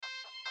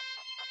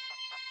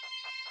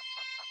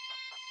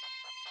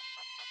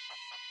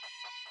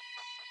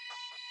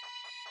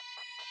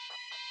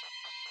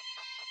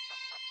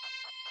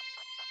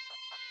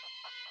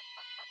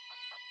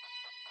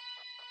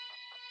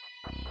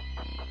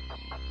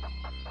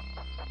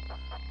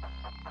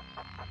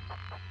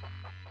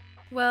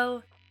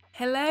Well,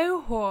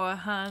 hello, Horror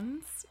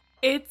Huns.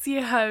 It's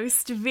your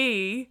host,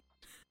 V.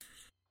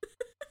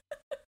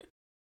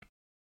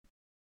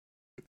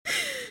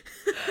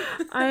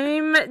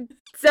 I'm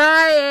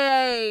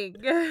dying.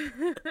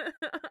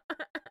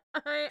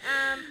 I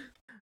am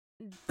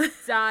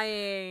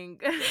dying.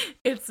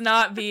 It's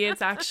not V,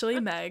 it's actually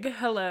Meg.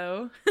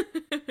 Hello.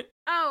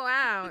 Oh,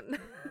 wow.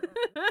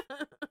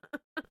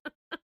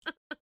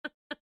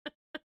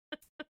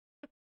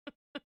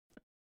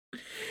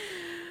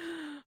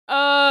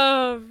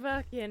 Oh,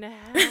 fucking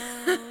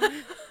hell.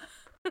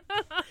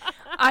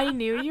 I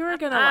knew you were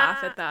gonna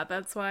laugh at that.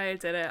 That's why I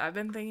did it. I've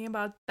been thinking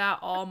about that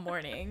all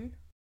morning.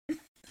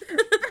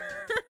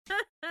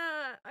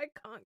 I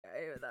can't go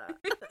with that.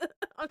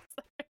 I'm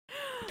sorry.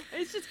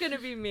 It's just gonna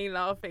be me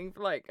laughing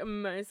for like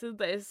most of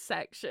this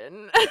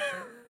section.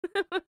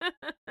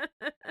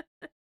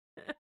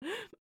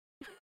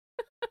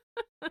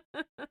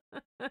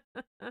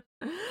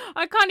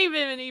 I can't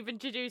even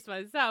introduce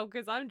myself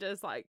because I'm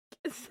just like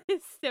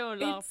still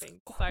laughing.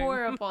 It's so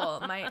horrible,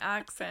 much. my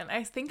accent.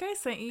 I think I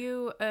sent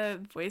you a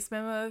voice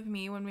memo of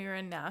me when we were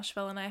in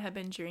Nashville and I had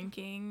been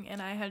drinking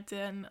and I had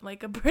done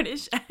like a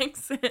British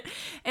accent.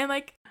 And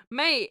like,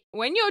 Mate,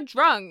 when you're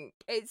drunk,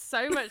 it's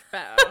so much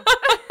better.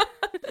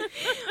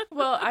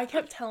 well, I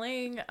kept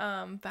telling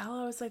Val,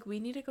 I was like, we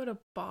need to go to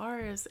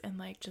bars and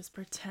like just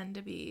pretend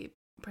to be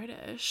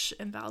British.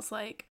 And Val's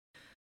like,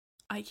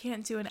 I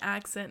can't do an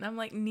accent. And I'm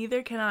like,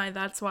 neither can I.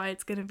 That's why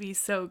it's gonna be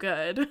so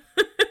good.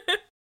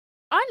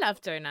 I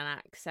love doing an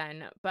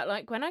accent, but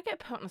like when I get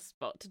put on a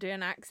spot to do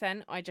an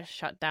accent, I just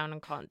shut down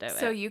and can't do it.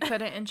 So you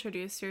couldn't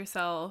introduce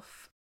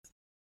yourself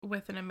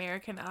with an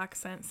American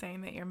accent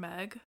saying that you're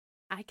Meg?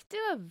 I could do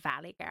a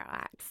Valley Girl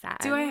accent.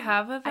 Do I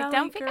have a Valley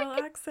don't think Girl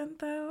accent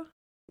though?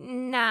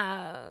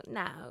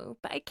 No,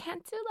 but I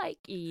can't do like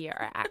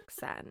your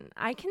accent.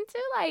 I can do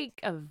like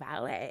a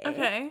Valley.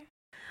 Okay.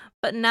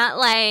 But not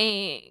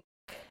like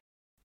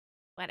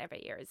whatever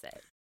yours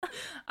is.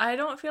 I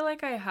don't feel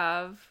like I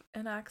have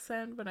an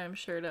accent, but I'm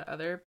sure to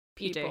other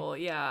You do. people,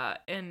 yeah,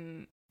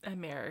 in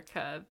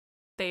America,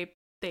 they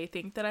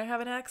think that I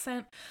have an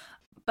accent,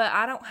 but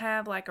I don't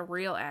have like a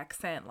real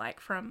accent like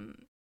from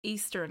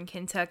Eastern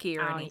Kentucky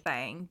or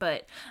anything,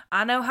 but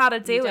I know how to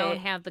do it. You don't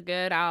have the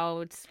good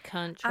old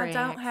country I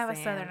don't accent. have a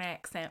Southern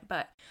accent,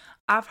 but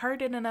I've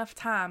heard it enough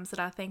times that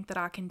I think that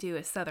I can do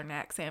a Southern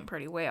accent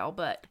pretty well,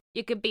 but...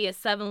 You could be a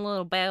Southern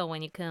little belle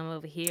when you come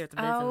over here to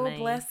visit me. Oh,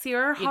 bless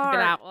your heart. You could be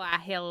like, well,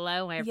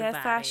 hello, everybody.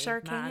 Yes, I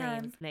sure My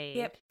can. name's Ned.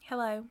 Yep,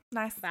 hello.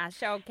 Nice. I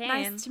sure can.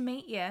 Nice to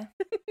meet you.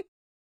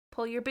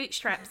 Pull your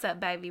bootstraps up,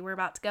 baby. We're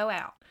about to go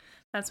out.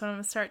 That's what I'm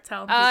going to start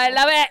telling people. I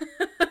love it.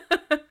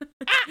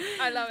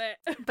 I love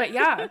it. But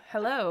yeah,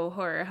 hello,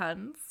 Horror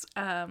Huns.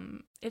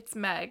 It's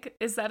Meg.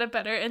 Is that a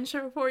better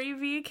intro for you,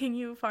 V? Can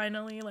you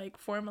finally, like,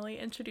 formally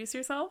introduce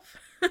yourself?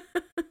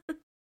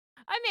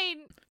 I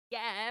mean,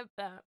 yeah,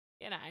 but,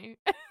 you know,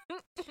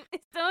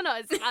 it's still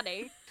not as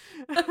funny.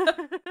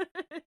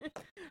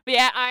 But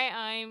yeah,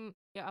 I'm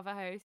your other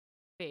host,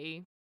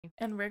 V.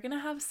 And we're going to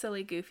have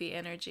silly, goofy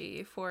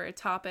energy for a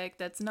topic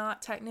that's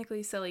not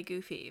technically silly,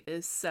 goofy.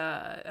 This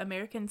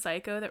American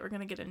Psycho that we're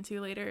going to get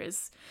into later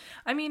is,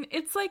 I mean,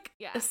 it's like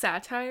a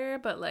satire,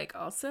 but like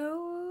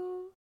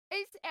also...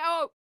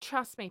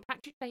 Trust me,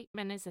 Patrick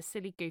Bateman is a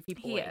silly, goofy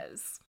boy. He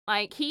is.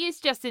 Like, he is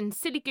just in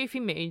silly, goofy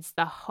moods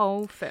the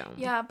whole film.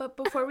 Yeah, but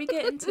before we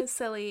get into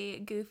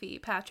silly, goofy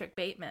Patrick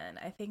Bateman,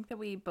 I think that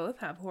we both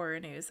have horror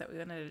news that we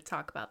wanted to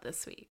talk about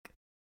this week.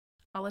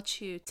 I'll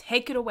let you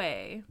take it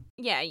away.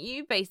 Yeah,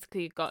 you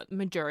basically got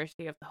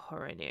majority of the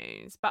horror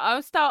news. But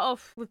I'll start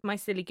off with my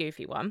silly,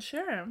 goofy one.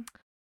 Sure.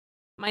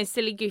 My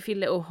silly, goofy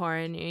little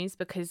horror news,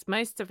 because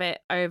most of it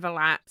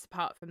overlaps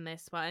apart from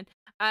this one.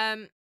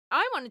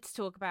 I wanted to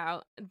talk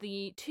about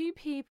the two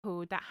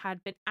people that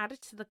had been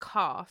added to the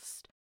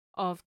cast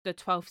of the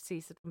 12th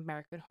season of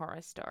American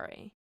Horror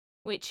Story,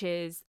 which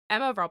is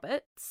Emma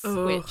Roberts,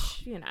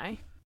 which, you know,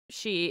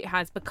 she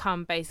has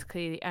become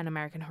basically an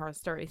American Horror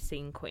Story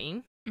scene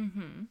queen.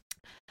 Mm-hmm.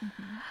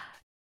 Mm-hmm.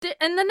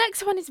 And the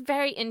next one is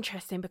very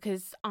interesting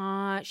because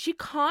she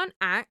can't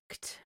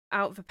act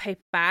out of a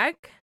paper bag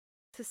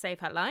to save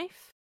her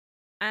life,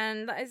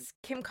 and that is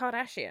Kim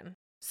Kardashian.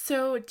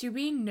 So, do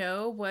we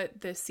know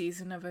what this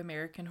season of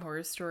American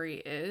Horror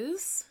Story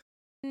is?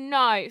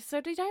 No, so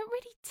they don't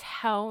really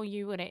tell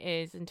you what it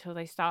is until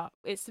they start.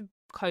 It's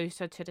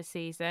closer to the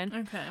season.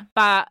 Okay.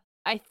 But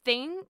I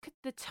think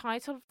the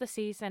title of the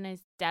season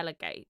is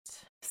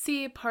Delegate.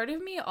 See, part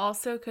of me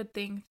also could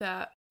think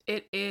that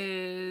it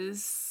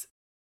is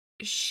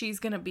she's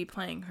gonna be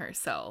playing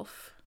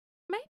herself.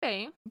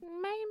 Maybe.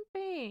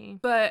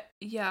 But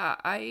yeah,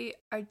 I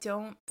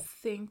don't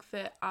think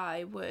that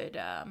I would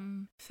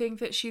think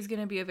that she's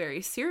gonna be a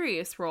very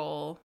serious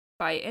role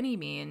by any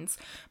means.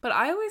 But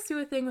I always do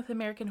a thing with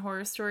American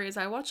Horror Stories.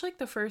 I watch like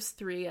the first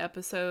 3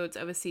 episodes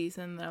of a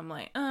season and I'm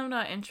like, oh, I'm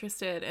not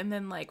interested. And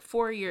then like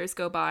 4 years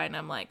go by and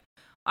I'm like,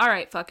 all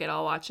right, fuck it,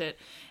 I'll watch it.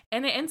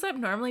 And it ends up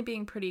normally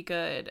being pretty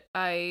good.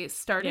 I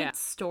started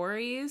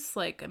Stories,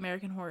 like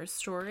American Horror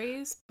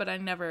Stories, but I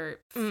never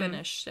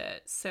finished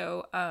it.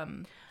 So,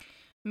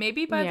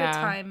 maybe by the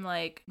time,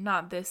 like,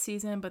 not this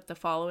season, but the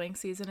following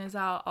season is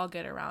out, I'll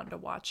get around to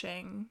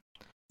watching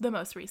the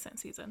most recent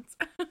seasons.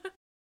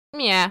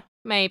 Yeah,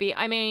 maybe.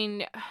 I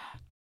mean,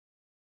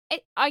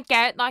 I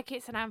get, like,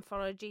 it's an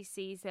anthology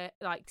season,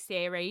 like,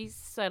 series,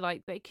 so,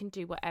 like, they can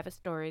do whatever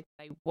story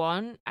they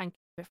want and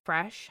keep it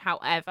fresh.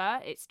 However,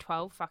 it's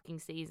 12 fucking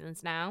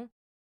seasons now.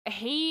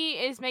 He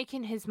is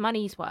making his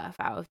money's worth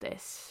out of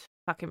this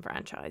fucking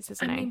franchise,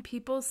 isn't he? I mean,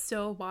 people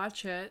still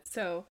watch it,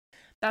 so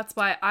that's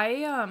why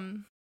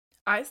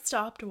I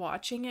stopped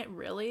watching it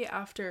really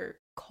after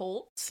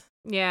Cult.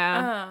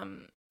 Yeah.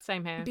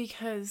 Same here.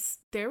 Because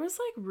there was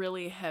like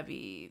really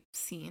heavy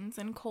scenes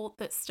in Cult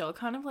that still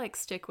kind of like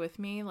stick with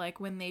me, like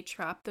when they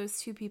trap those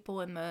two people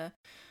in the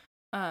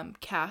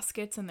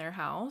caskets in their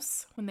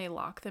house, when they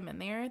lock them in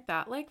there,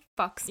 that like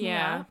fucks me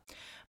up.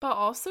 But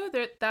also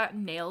that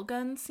nail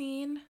gun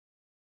scene,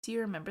 do you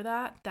remember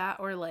that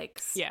or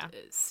like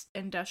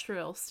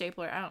industrial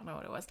stapler, I don't know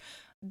what it was.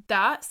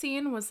 That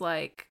scene was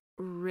like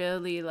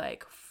really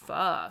like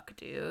fuck,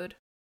 dude.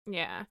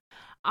 Yeah.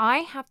 I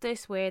have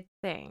this weird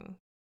thing.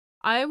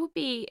 I will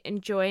be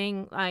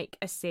enjoying like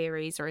a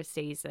series or a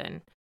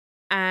season,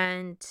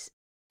 and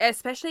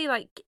especially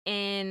like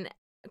in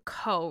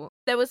Cult,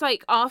 there was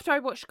like, after I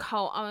watched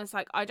Cult, I was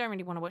like, I don't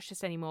really want to watch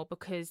this anymore,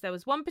 because there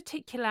was one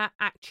particular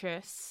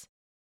actress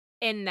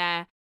in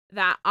there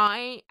that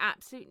I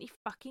absolutely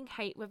fucking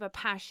hate with a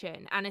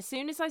passion, and as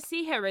soon as I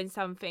see her in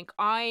something,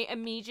 I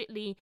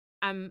immediately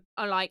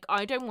like,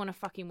 I don't want to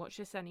fucking watch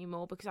this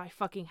anymore because I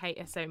fucking hate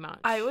her so much.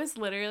 I was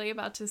literally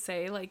about to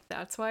say, like,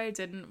 that's why I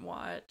didn't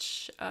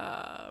watch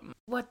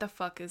what the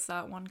fuck is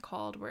that one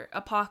called, where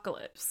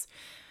Apocalypse.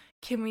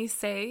 Can we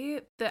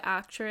say the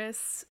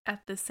actress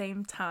at the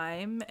same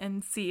time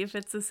and see if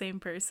it's the same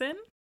person?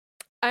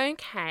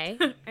 Okay.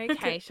 Do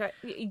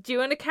you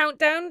want to count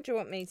down? Do you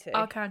want me to?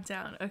 I'll count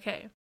down.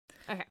 Okay.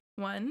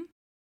 1,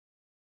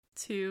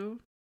 2,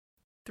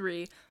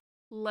 3.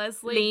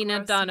 Lena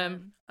Grossman.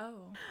 Dunham.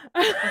 Oh.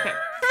 Okay.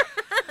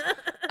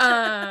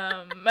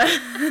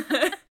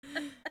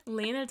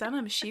 Lena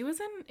Dunham, she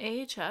was in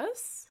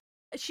AHS?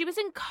 She was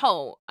in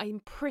Cult. I'm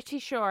pretty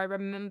sure I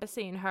remember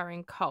seeing her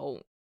in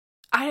Cult.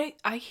 I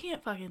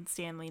can't fucking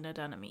stand Lena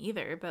Dunham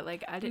either, but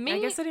like I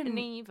guess I didn't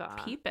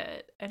peep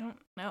it. I don't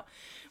know.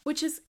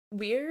 Which is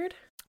weird.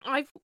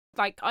 I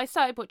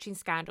started watching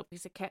Scandal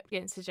because it kept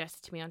getting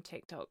suggested to me on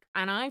TikTok,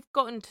 and I've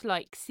gotten to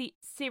like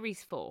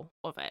series 4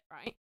 of it,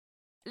 right?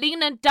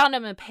 Lena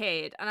Dunham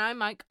appeared, and I'm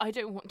like, I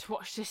don't want to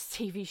watch this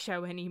TV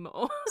show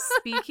anymore.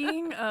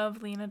 Speaking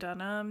of Lena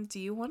Dunham, do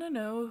you want to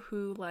know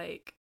who,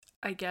 like,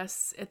 I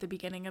guess at the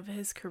beginning of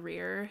his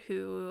career,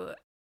 who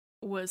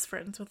was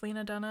friends with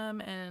Lena Dunham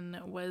and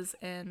was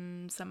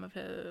in some of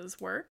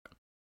his work?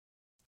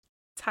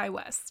 Ty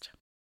West.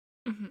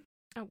 Mm-hmm.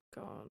 Oh,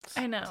 God.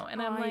 I know,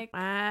 and I'm like,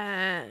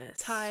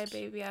 Ty,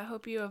 baby, I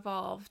hope you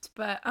evolved.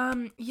 But,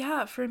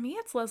 yeah, for me,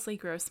 it's Leslie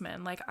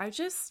Grossman. Like,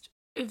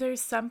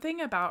 there's something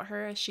about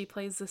her. She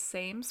plays the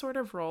same sort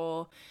of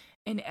role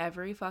in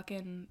every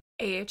fucking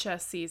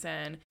AHS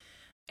season.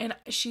 And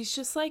she's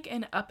just like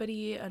an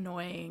uppity,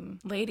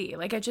 annoying lady.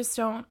 Like,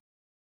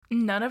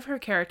 none of her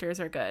characters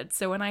are good.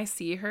 So when I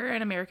see her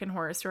in American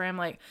Horror Story, I'm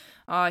like,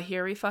 oh,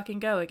 here we fucking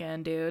go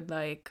again, dude.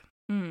 Like,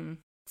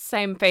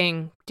 Same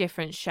thing,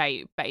 different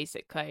shape,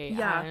 basically.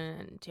 Yeah.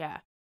 And yeah.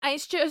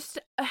 It's just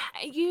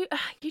you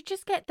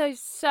just get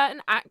those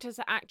certain actors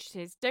or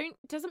actresses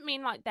doesn't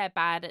mean like they're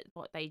bad at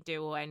what they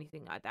do or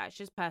anything like that. It's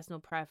just personal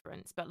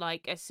preference. But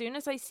like, as soon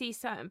as I see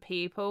certain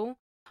people,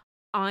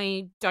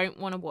 I don't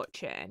want to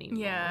watch it anymore.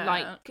 Yeah,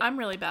 like, I'm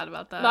really bad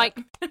about that. Like,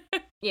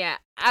 yeah,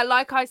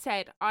 like I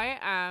said, I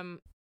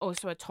am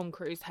also a Tom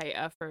Cruise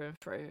hater through and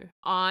through.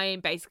 I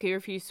basically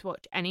refuse to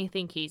watch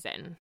anything he's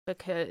in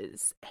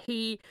because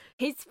his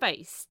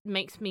face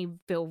makes me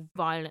feel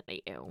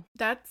violently ill.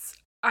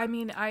 I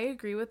mean, I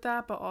agree with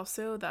that, but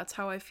also that's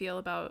how I feel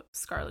about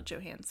Scarlett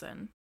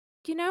Johansson.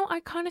 You know, I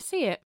kind of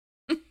see it.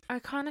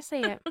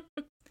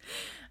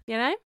 You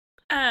know?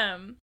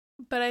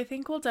 But I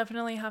think we'll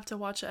definitely have to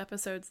watch the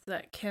episodes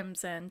that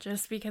Kim's in,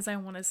 just because I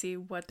want to see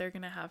what they're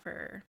going to have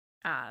her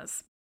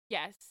as.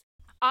 Yes.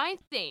 I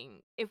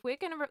think if we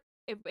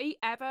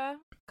ever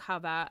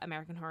cover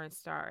American Horror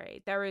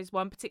Story, there is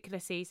one particular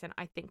season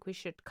I think we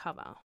should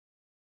cover.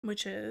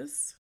 Which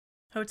is?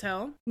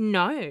 Hotel?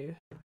 No.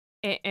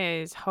 It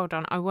is. Hold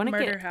on. I want to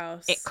Murder get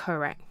House. It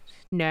correct.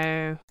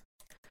 No.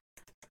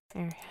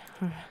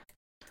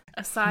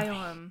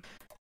 Asylum.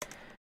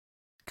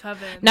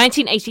 Coven.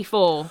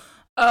 1984.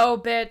 Oh,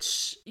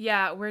 bitch.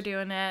 Yeah, we're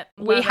doing it.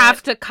 We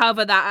have to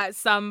cover that at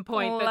some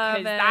point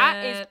because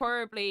that is it.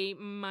 probably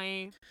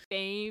my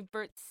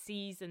favorite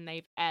season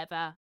they've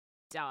ever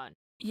done.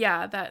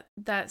 Yeah,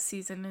 that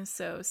season is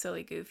so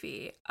silly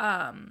goofy.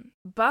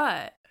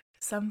 But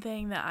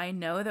something that I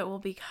know that we'll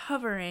be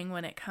covering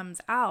when it comes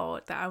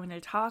out that I want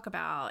to talk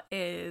about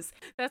is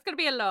That's going to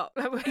be a lot.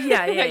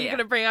 Yeah. You're going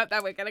to bring up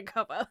that we're going to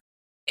cover.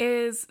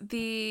 Is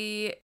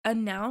the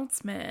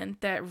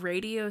announcement that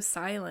Radio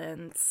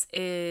Silence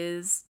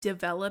is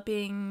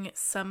developing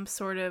some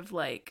sort of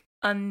like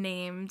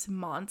unnamed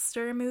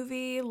monster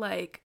movie,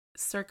 like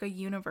circa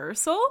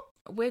Universal,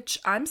 which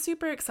I'm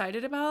super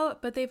excited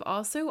about. But they've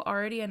also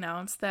already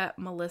announced that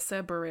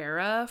Melissa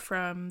Barrera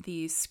from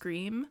the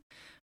Scream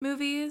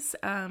movies,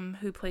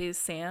 who plays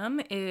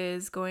Sam,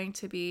 is going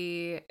to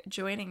be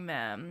joining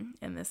them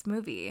in this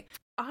movie.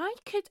 I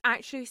could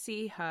actually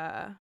see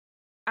her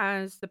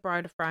as the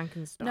Bride of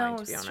Frankenstein,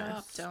 to be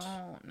honest.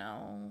 Don't.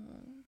 No.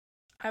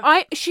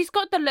 She's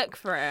got the look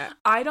for it.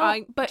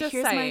 But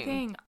here's my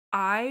thing.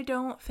 I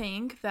don't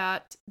think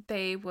that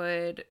they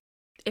would,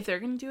 if they're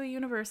going to do a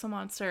Universal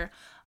monster,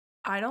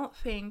 I don't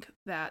think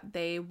that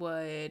they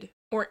would,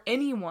 or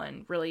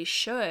anyone really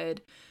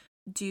should,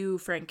 do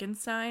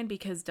Frankenstein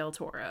because Del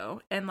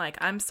Toro. And like,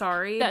 I'm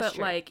sorry, but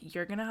true. Like,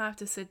 you're gonna have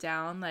to sit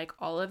down. Like,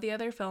 all of the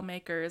other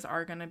filmmakers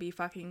are gonna be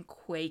fucking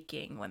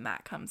quaking when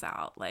that comes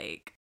out.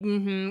 Like,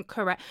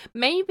 correct.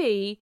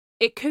 Maybe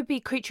it could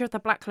be Creature of the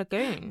Black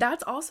Lagoon.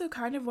 That's also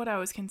kind of what I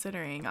was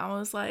considering. I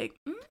was like,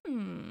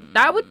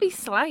 that would be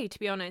slay, to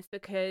be honest,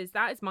 because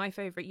that is my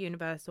favorite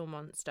Universal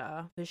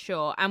monster for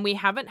sure. And we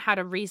haven't had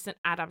a recent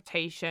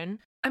adaptation.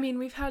 I mean,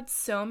 we've had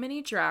so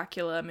many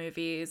Dracula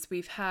movies.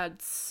 We've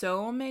had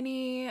so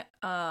many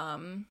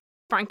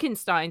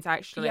Frankensteins,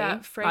 actually. Yeah,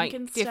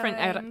 Frankenstein. Like, different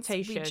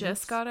adaptations. We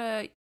just got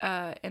a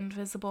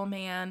Invisible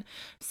Man.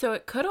 So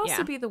it could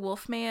also be the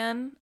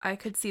Wolfman. I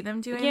could see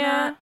them doing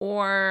that.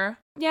 Or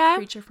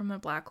Creature from the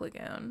Black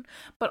Lagoon.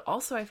 But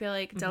also I feel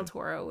like Del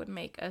Toro would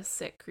make a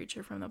sick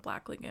Creature from the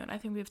Black Lagoon. I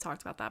think we've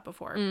talked about that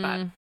before.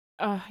 But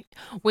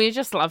we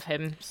just love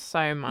him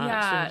so much.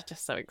 Yeah. We're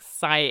just so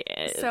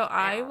excited. So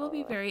I will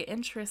be very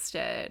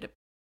interested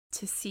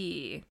to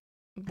see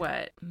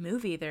what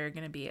movie they're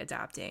going to be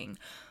adapting.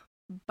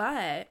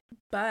 But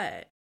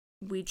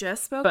we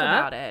just spoke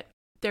about it.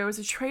 There was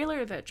a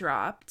trailer that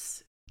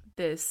dropped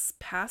this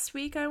past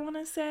week, I want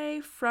to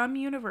say, from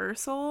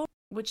Universal,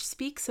 which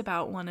speaks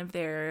about one of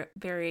their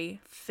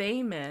very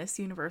famous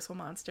Universal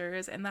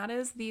monsters, and that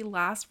is The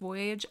Last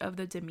Voyage of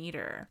the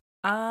Demeter.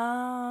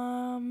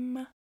 Have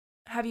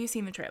you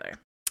seen the trailer?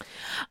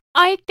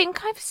 I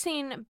think I've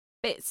seen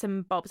bits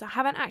and bobs. I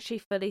haven't actually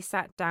fully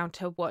sat down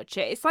to watch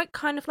it. It's like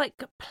kind of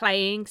like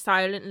playing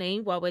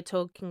silently while we're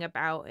talking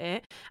about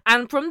it.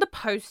 And from the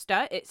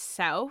poster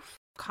itself,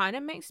 kind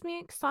of makes me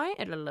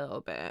excited a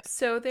little bit.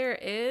 So there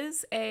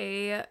is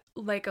a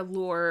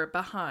lore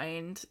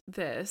behind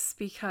this,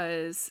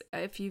 because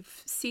if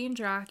you've seen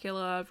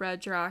Dracula,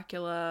 read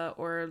Dracula,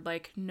 or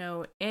like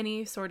know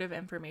any sort of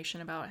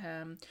information about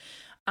him,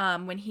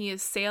 when he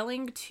is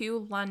sailing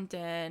to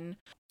London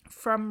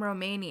from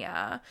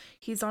Romania,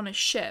 he's on a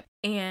ship,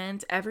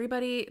 and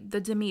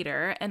the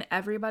Demeter, and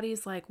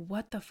everybody's like,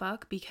 what the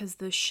fuck? Because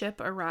the ship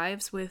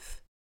arrives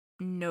with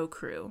no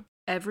crew.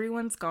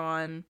 Everyone's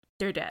gone.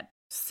 They're dead.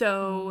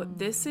 So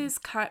this is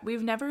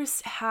we've never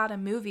had a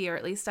movie, or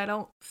at least I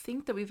don't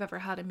think that we've ever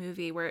had a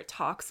movie where it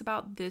talks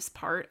about this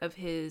part of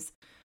his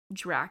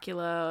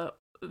Dracula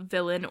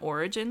villain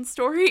origin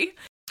story.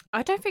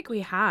 I don't think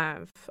we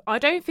have. I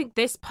don't think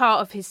this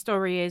part of his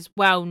story is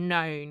well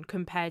known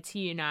compared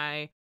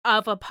to,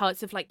 other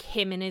parts of like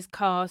him in his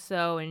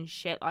castle and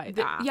shit like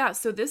that. Yeah,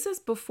 so this is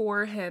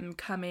before him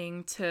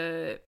coming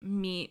to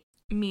meet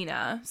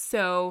Mina.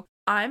 So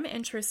I'm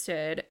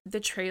interested. The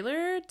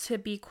trailer, to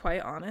be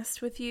quite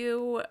honest with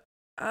you,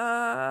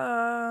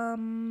 I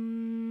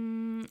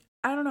don't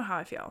know how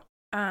I feel.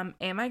 Am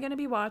I going to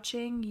be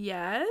watching?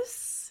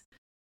 Yes.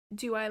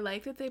 Do I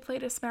like that they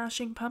played a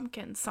Smashing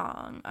Pumpkins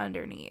song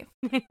underneath?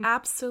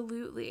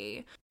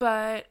 Absolutely.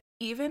 But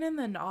even in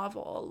the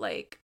novel,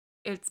 like,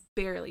 it's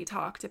barely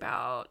talked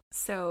about.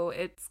 So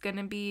it's going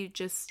to be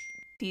just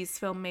these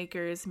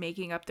filmmakers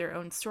making up their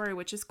own story,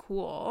 which is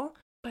cool.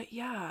 But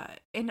yeah,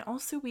 and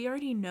also we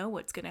already know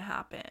what's going to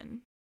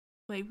happen.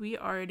 Like, we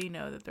already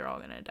know that they're all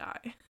going to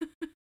die.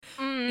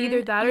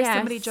 Either that or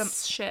somebody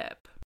jumps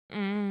ship.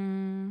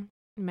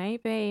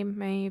 Maybe.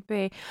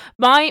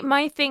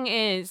 My thing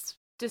is,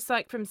 just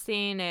like from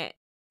seeing it,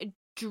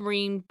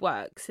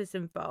 DreamWorks is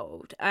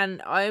involved,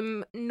 and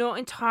I'm not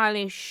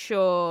entirely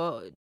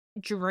sure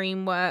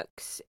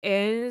DreamWorks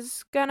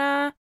is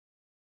gonna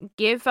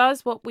give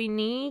us what we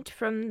need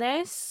from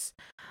this.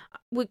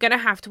 We're gonna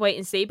have to wait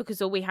and see,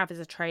 because all we have is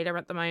a trailer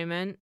at the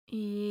moment.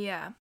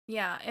 Yeah,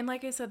 and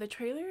like I said, the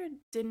trailer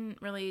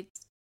didn't really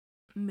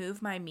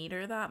move my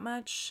meter that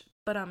much,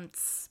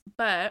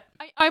 but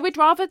I would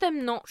rather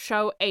them not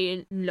show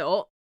a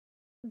lot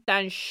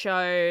than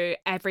show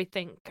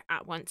everything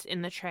at once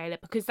in the trailer,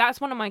 because that's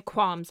one of my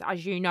qualms,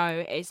 as you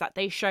know, is that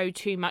they show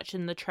too much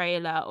in the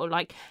trailer, or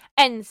like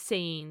end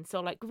scenes,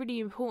 or like really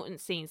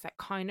important scenes that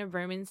kind of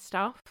ruin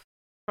stuff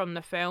from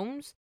the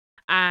films.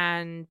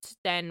 And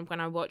then when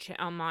I watch it,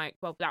 I'm like,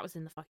 well, that was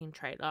in the fucking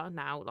trailer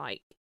now.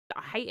 Like,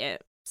 I hate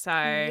it. So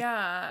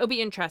yeah, it'll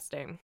be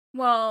interesting.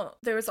 Well,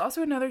 there was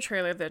also another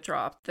trailer that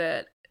dropped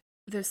that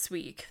this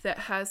week that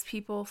has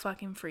people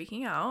fucking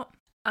freaking out.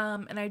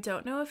 And I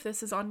don't know if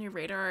this is on your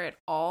radar at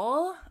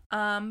all.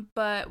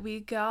 But we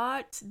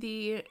got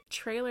the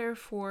trailer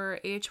for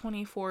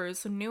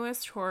A24's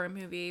newest horror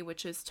movie,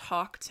 which is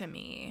Talk to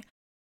Me.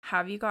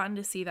 Have you gotten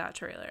to see that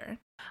trailer?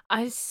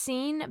 I've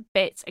seen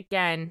bits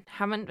again,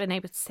 haven't been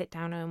able to sit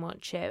down and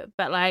watch it,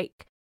 but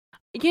like,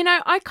 you know,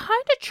 I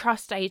kind of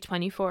trust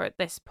A24 at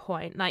this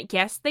point. Like,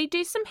 yes, they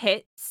do some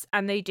hits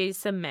and they do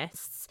some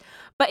miss,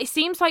 but it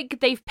seems like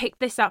they've picked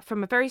this up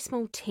from a very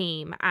small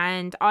team.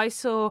 And I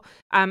saw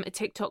a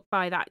TikTok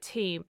by that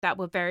team that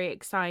were very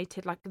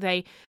excited. Like,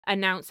 they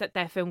announced that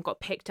their film got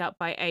picked up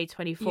by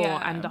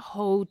A24, and the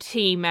whole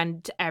team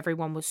and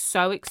everyone was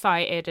so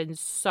excited and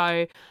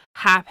so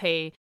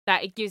happy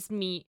that it gives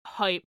me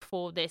hope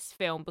for this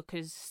film,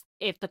 because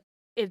if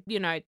you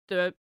know,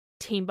 the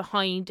team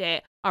behind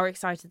it are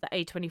excited that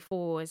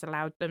A24 has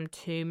allowed them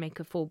to make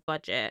a full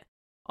budget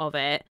of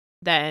it,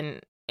 then,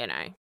 you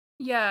know,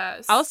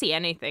 yes, I'll see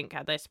anything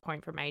at this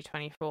point from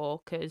A24,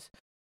 because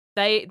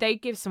they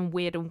give some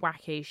weird and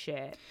wacky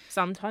shit.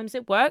 Sometimes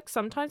it works,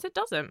 sometimes it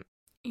doesn't.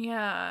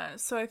 Yeah,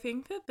 so I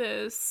think that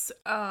this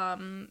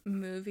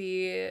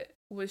movie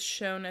was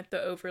shown at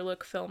the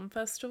Overlook Film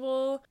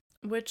Festival,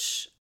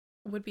 which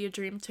would be a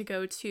dream to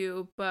go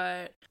to,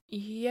 but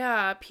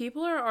yeah,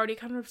 people are already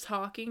kind of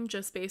talking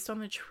just based on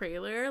the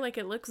trailer. Like,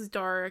 it looks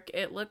dark,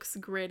 it looks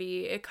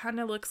gritty, it kind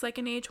of looks like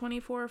an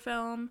A24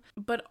 film,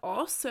 but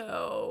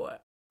also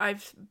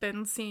I've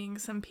been seeing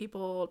some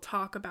people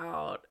talk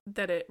about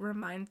that it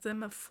reminds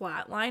them of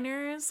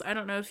Flatliners. I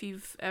don't know if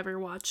you've ever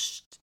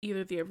watched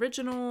either the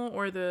original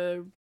or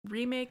the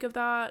remake of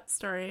that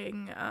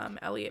starring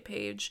Elliot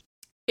Page.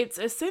 It's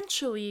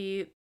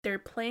essentially, they're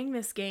playing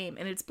this game,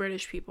 and it's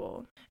British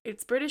people.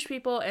 It's British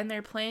people, and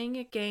they're playing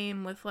a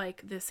game with,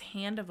 like, this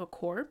hand of a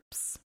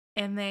corpse.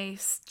 And they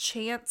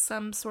chant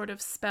some sort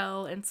of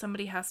spell, and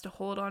somebody has to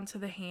hold on to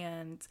the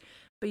hand.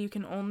 But you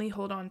can only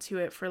hold on to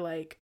it for,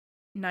 like,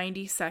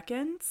 90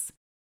 seconds.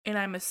 And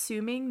I'm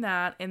assuming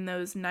that in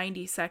those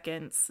 90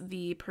 seconds,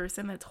 the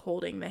person that's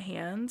holding the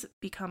hand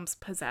becomes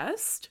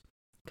possessed.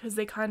 Because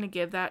they kind of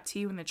give that to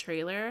you in the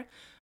trailer.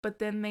 But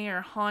then they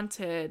are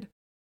haunted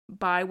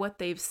by what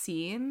they've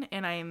seen,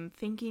 and I'm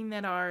thinking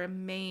that our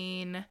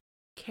main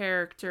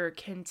character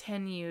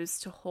continues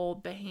to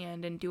hold the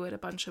hand and do it a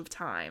bunch of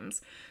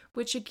times,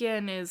 which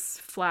again is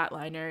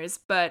Flatliners,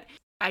 but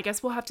I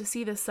guess we'll have to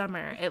see this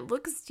summer. It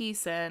looks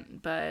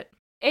decent, but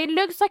it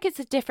looks like it's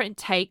a different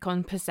take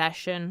on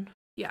possession.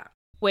 Yeah.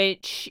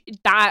 Which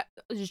that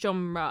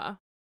genre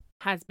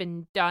has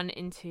been done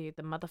into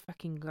the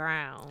motherfucking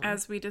ground.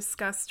 As we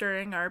discussed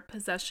during our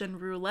possession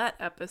roulette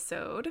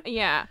episode.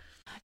 Yeah.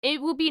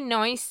 It will be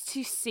nice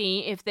to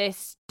see if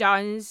this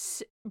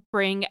does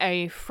bring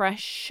a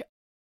fresh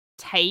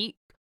take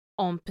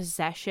on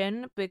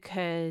possession,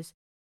 because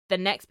the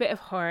next bit of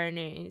horror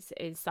news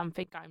is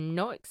something I'm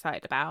not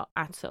excited about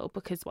at all,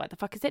 because why the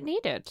fuck is it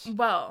needed?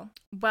 Well,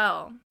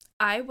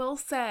 I will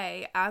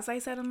say, as I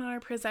said on our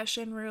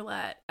possession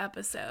roulette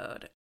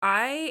episode,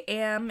 I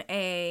am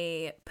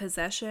a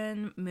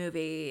possession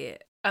movie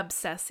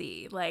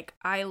obsessee. Like,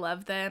 I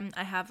love them.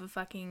 I have a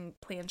fucking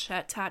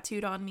planchette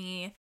tattooed on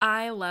me.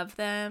 I love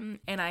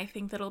them, and I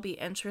think that'll be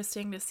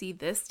interesting to see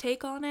this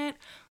take on it.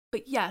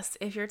 But yes,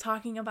 if you're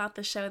talking about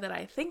the show that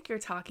I think you're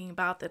talking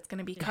about that's going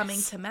to be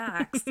coming to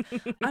Max,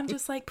 I'm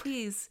just like,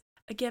 please,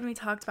 again, we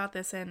talked about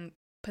this in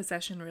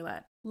possession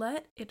roulette.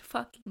 Let it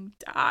fucking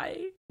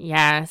die.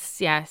 Yes.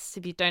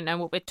 If you don't know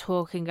what we're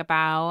talking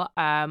about,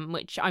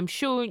 which I'm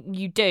sure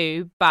you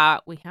do,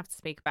 but we have to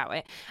speak about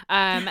it.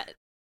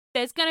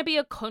 There's going to be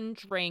a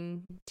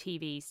Conjuring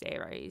TV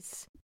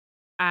series,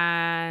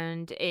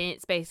 and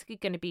it's basically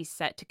going to be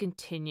set to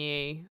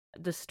continue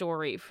the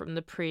story from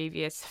the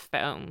previous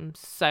films.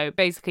 So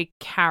basically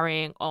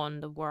carrying on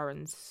the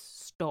Warrens'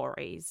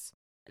 stories.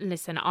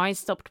 Listen, I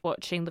stopped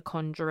watching The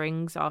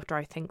Conjurings after,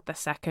 I think, the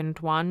second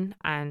one,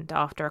 and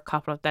after a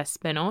couple of their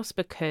spin-offs,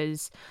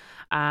 because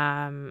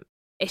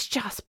it's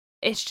just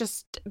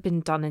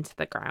been done into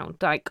the ground.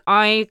 Like,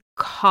 I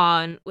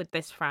can't with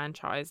this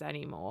franchise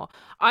anymore.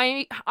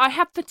 I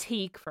have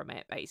fatigue from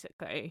it,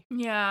 basically.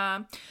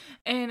 Yeah.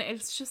 And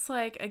it's just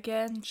like,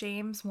 again,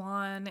 James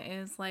Wan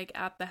is like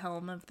at the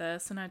helm of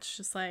this, and it's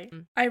just like,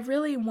 I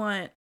really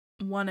want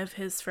one of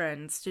his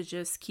friends to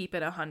just keep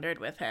it 100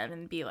 with him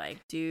and be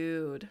like,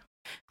 dude,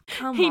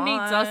 come he on.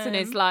 needs us in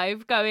his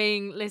life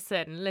going,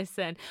 listen.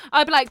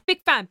 I'd be like,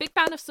 big fan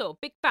of Saw,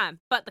 big fan.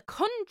 But the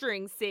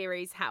Conjuring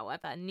series,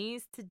 however,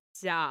 needs to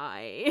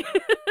die.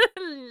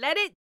 Let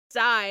it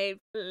die,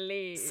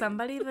 please.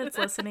 Somebody that's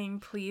listening,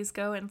 please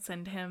go and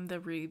send him the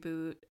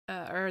reboot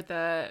or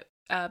the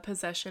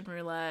possession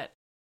roulette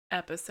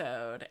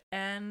episode.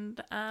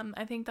 And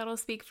I think that'll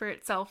speak for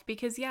itself,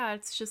 because yeah,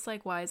 it's just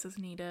like, why is this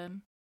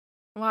needed?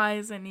 Why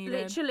is it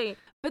needed? Literally.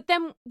 But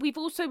then we've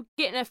also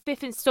getting a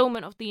 5th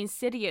installment of the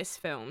Insidious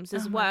films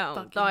as well.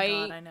 Like,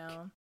 God, I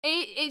know.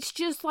 It's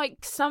just like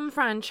some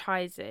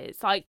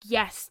franchises. Like,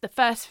 yes, the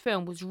first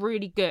film was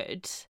really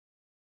good.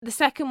 The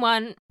second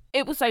one,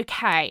 it was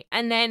okay.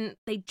 And then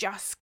they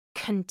just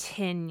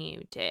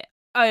continued it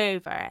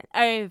over and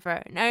over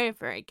and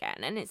over again.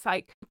 And it's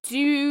like,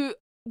 do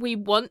we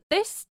want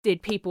this?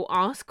 Did people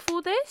ask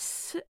for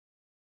this?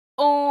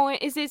 Or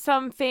is it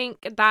something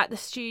that the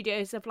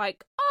studios have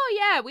like, oh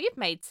yeah, we've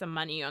made some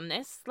money on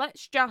this.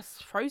 Let's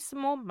just throw some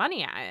more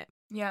money at it.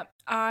 Yep,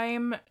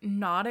 I'm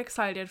not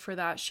excited for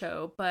that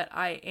show, but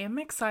I am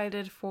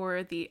excited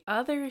for the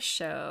other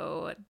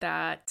show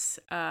that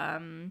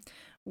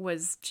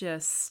was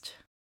just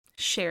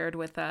shared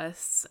with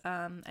us,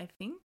 I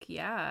think,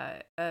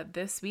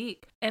 this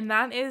week. And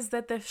that is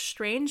that the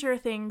Stranger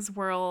Things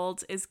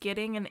world is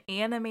getting an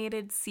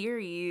animated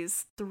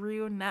series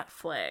through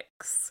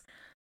Netflix.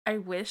 I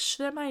wish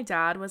that my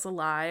dad was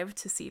alive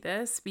to see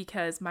this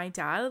because my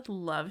dad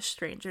loves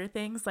Stranger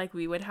Things. Like,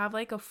 we would have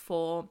like a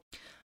full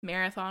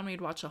marathon. We'd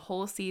watch a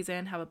whole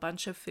season, have a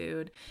bunch of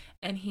food,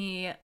 and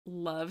he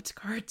loved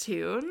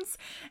cartoons.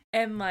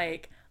 And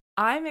like,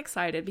 I'm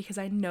excited because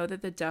I know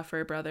that the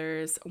Duffer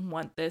Brothers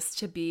want this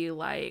to be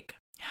like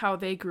how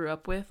they grew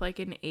up with, like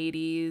an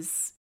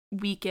 80s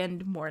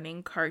weekend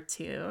morning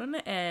cartoon.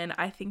 And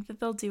I think that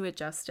they'll do it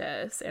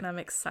justice, and I'm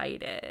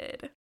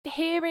excited.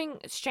 Hearing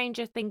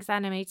Stranger Things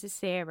animated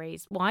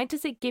series, why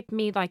does it give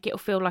me like it'll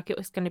feel like it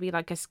was going to be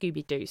like a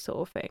Scooby-Doo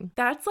sort of thing?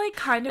 That's like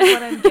kind of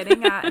what I'm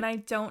getting at, and I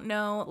don't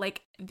know,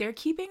 like, they're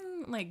keeping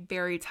like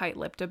very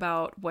tight-lipped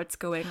about what's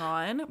going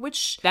on,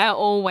 which they're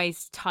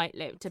always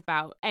tight-lipped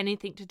about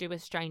anything to do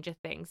with Stranger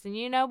Things. And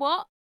you know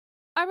what?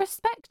 I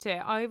respect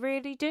it. I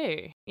really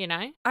do, you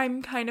know?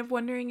 I'm kind of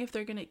wondering if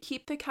they're going to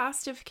keep the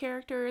cast of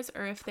characters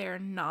or if they're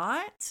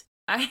not.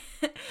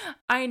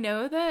 I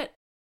know that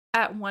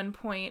at one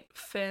point,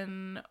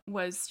 Finn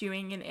was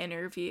doing an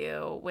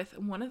interview with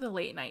one of the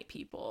late night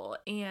people,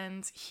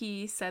 and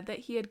he said that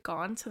he had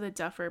gone to the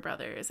Duffer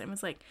Brothers and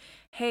was like,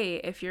 hey,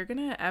 if you're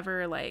gonna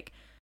ever like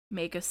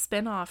make a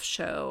spin-off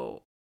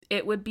show,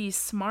 it would be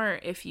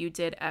smart if you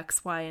did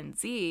X, Y, and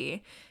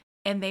Z.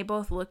 And they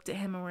both looked at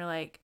him and were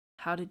like,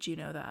 how did you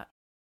know that?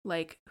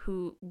 Like,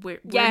 where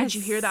did you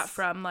hear that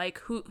from? Like,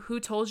 who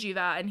told you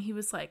that? And he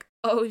was like,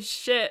 oh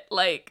shit,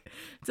 like,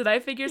 did I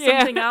figure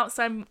something out?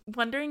 So I'm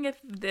wondering if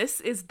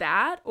this is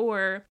that,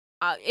 or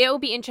it'll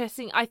be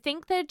interesting. I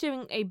think they're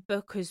doing a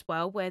book as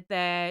well where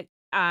they're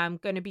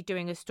going to be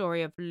doing a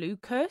story of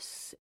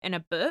Lucas in a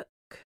book.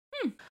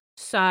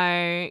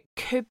 So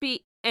could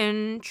be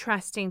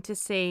interesting to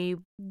see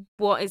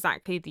what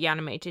exactly the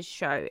animated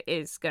show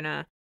is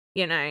gonna,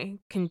 you know,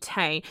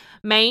 contain.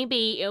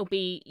 Maybe it'll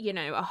be, you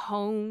know, a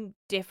whole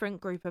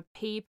different group of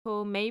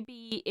people.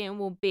 Maybe it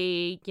will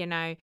be, you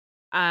know,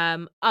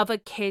 other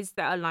kids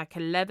that are like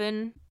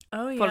 11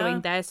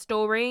 following their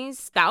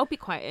stories. That'll be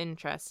quite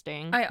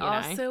interesting. I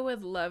also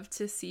would love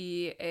to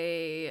see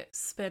a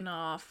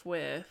spin-off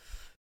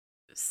with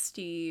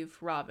Steve,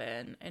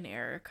 Robin, and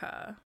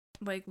Erica.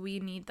 Like, we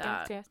need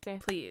that. Yes.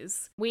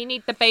 Please. We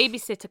need the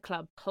Babysitter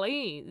Club,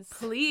 please.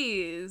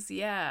 Please,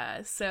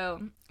 yeah.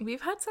 So,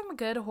 we've had some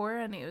good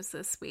horror news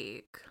this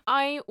week.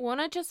 I want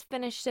to just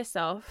finish this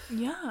off.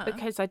 Yeah.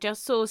 Because I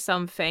just saw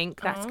something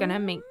that's going to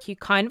make you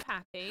kind of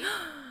happy.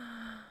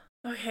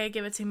 Okay,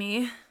 give it to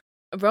me.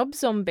 Rob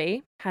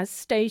Zombie has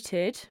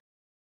stated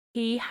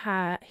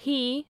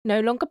he no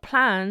longer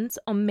plans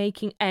on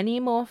making any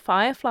more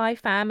Firefly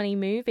family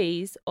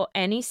movies or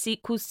any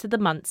sequels to the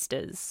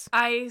Munsters.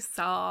 I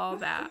saw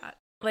that.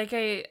 Like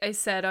I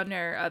said on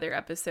our other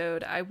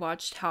episode, I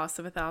watched House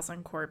of a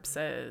Thousand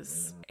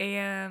Corpses,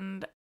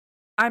 and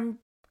I'm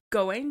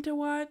going to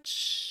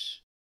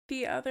watch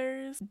the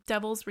others,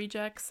 Devil's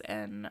Rejects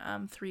and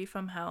Three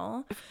from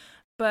Hell.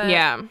 But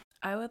yeah,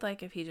 I would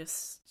like if he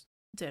just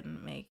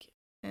didn't make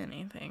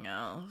anything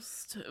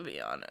else, to be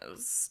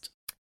honest.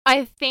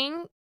 I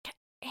think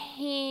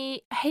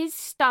his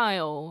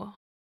style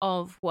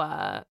of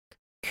work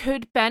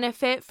could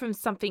benefit from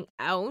something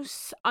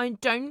else. I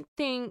don't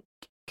think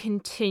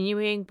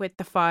continuing with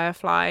the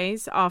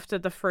Fireflies after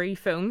the 3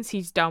 films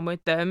he's done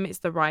with them is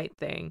the right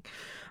thing.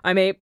 I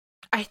mean,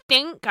 I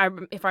think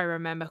if I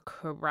remember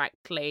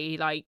correctly,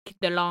 like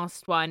the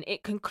last one,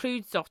 it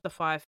concludes off the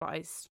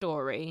Fireflies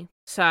story.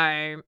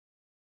 So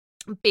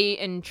be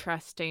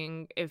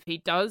interesting if he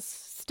does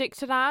stick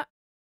to that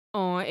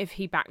or if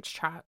he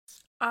backtracks.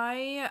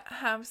 I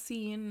have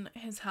seen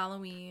his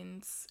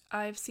Halloweens.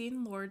 I've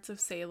seen Lords of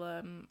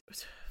Salem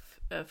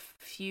a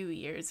few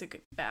years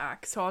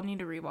back, so I'll need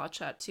to rewatch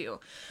that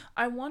too.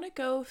 I want to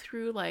go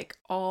through like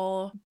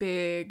all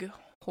big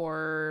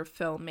horror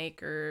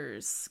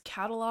filmmakers'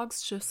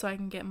 catalogs just so I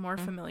can get more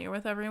familiar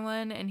with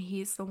everyone, and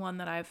he's the one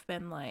that I've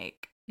been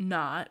like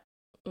not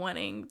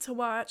wanting to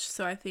watch,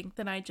 so I think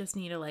that I just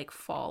need to like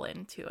fall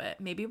into it.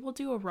 Maybe we'll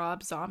do a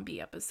Rob Zombie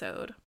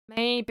episode.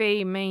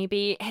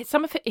 Maybe.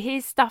 Some of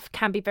his stuff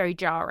can be very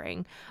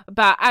jarring,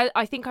 but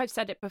I think I've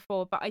said it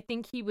before, but I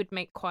think he would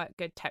make quite a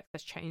good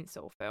Texas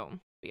Chainsaw film,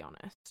 to be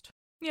honest.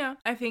 Yeah,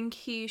 I think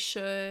he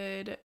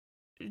should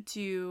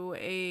do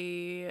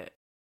a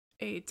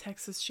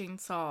Texas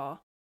Chainsaw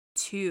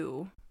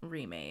 2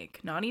 remake,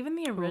 not even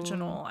the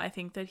original. Ooh. I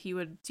think that he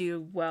would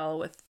do well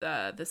with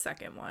the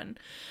second one.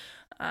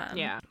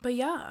 Yeah. But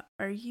yeah,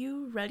 are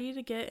you ready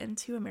to get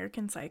into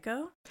American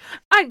Psycho?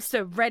 I'm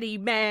so ready,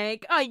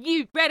 Meg. Are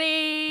you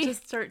ready?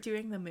 Just start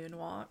doing the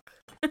moonwalk.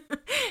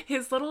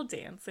 His little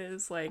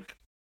dances, like,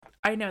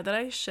 I know that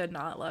I should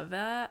not love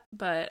that,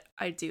 but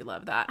I do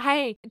love that.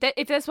 Hey,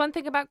 if there's one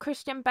thing about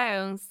Christian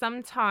Bale,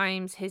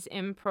 sometimes his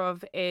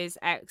improv is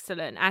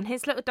excellent, and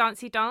his little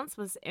dancey dance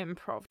was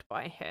improved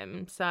by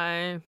him.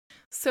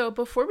 So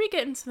before we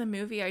get into the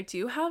movie, I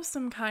do have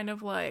some kind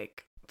of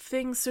like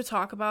things to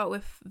talk about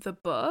with the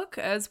book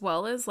as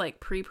well as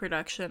like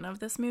pre-production of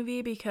this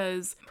movie,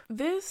 because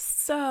this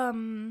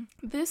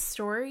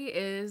story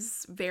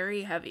is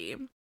very heavy.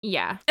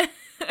 Yeah.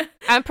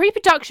 And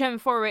pre-production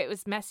for it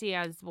was messy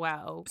as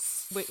well,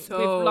 with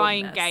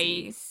Lion messy.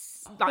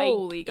 Gates,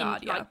 Holy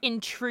God, yeah. like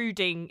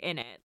intruding in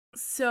it.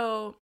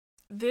 So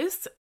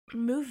this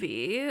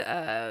movie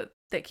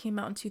that came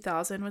out in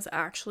 2000 was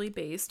actually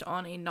based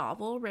on a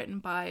novel written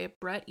by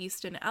Bret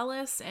Easton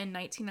Ellis in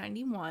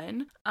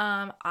 1991.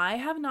 I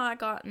have not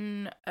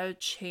gotten a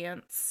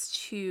chance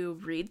to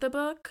read the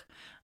book.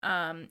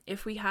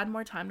 If we had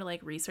more time to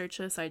like research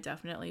this, I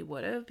definitely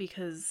would have,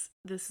 because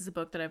this is a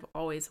book that I've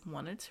always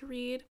wanted to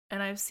read,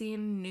 and I've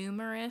seen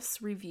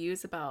numerous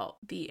reviews about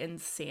the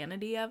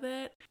insanity of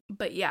it.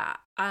 But yeah,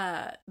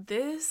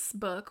 this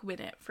book, when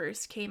it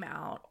first came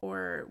out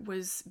or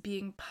was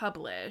being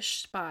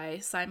published by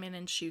Simon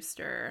and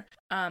Schuster,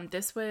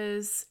 this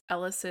was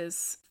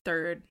Ellis's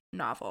third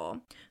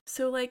novel.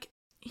 So like,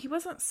 he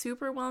wasn't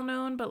super well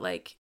known, but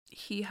like,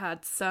 he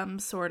had some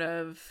sort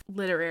of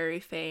literary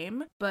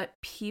fame, but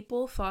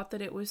people thought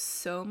that it was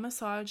so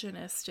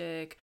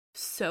misogynistic,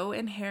 so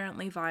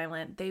inherently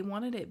violent, they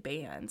wanted it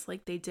banned.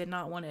 Like, they did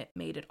not want it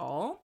made at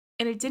all.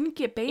 And it didn't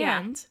get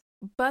banned,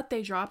 but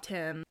they dropped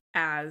him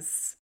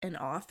as an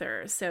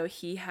author. So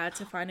he had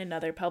to find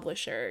another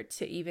publisher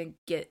to even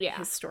get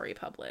his story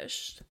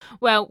published.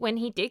 Well, when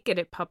he did get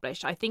it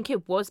published, I think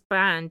it was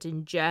banned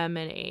in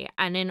Germany,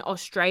 and in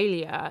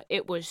Australia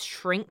it was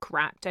shrink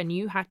wrapped, and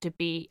you had to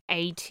be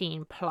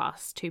 18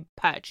 plus to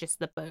purchase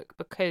the book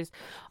because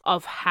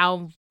of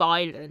how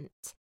violent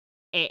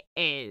it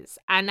is.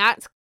 And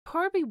that's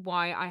probably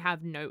why I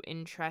have no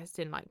interest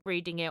in like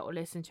reading it or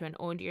listening to an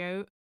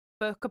audio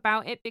book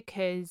about it,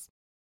 because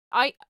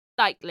I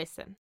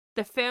listen,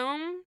 the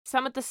film,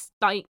 some of the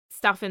like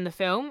stuff in the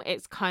film,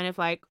 it's kind of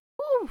like,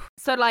 ooh.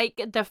 So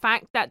like the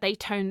fact that they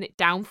toned it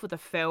down for the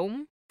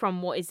film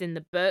from what is in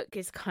the book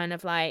is kind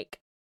of like,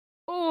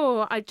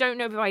 oh, I don't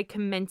know if I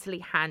can mentally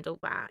handle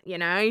that, you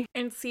know?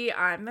 And see,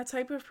 I'm the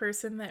type of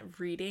person that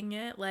reading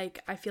it, like,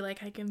 I feel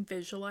like I can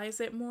visualize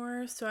it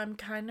more. So I'm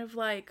kind of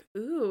like,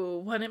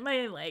 ooh, what am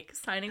I like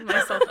signing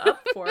myself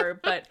up for?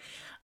 But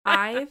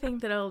I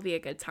think that it'll be a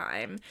good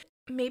time.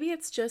 Maybe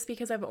it's just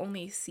because I've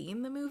only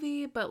seen the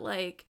movie, but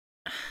like,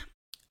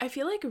 I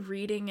feel like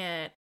reading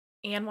it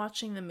and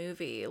watching the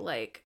movie,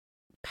 like,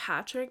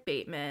 Patrick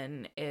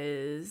Bateman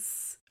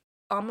is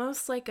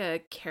almost like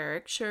a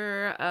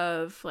caricature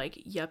of like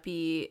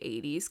yuppie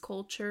 80s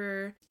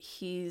culture.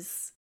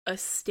 He's a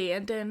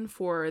stand-in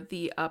for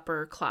the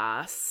upper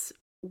class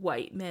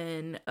white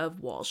men of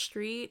Wall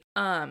Street.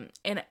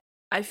 And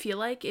I feel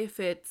like if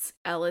it's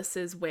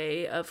Ellis's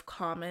way of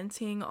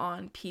commenting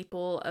on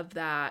people of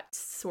that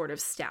sort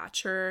of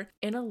stature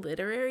in a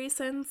literary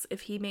sense,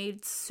 if he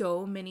made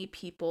so many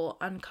people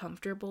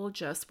uncomfortable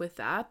just with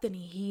that, then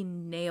he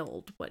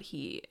nailed what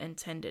he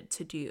intended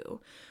to do,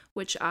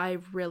 which I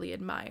really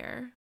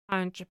admire.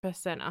 100%,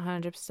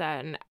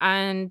 100%.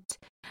 And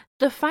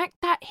the fact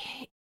that,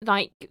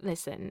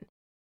 listen,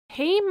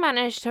 he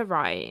managed to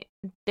write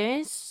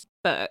this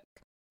book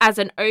as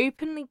an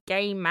openly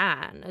gay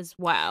man as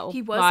well.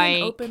 He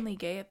wasn't openly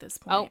gay at this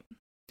point.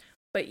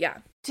 But yeah.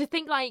 To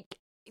think like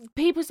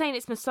people saying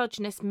it's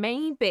misogynist,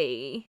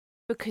 maybe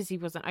because he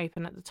wasn't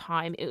open at the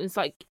time. It was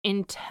like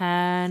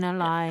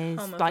internalized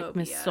homophobia. Like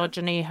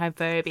misogyny,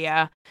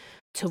 homophobia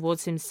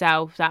towards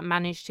himself that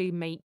managed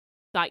to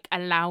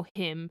allow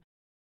him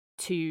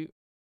to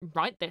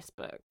write this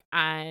book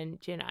and,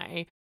 you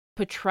know,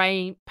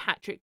 portray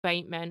Patrick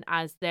Bateman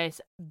as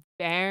this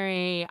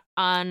very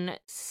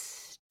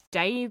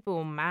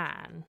unstable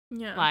man.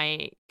 Yeah.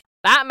 Like,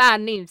 that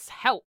man needs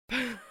help.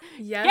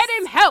 Yes. Get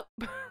him help.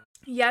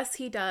 Yes,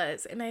 he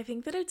does. And I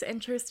think that it's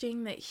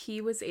interesting that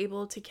he was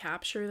able to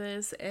capture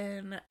this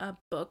in a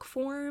book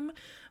form,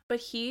 but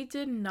he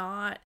did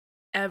not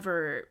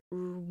ever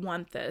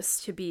want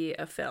this to be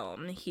a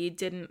film. He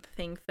didn't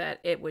think that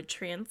it would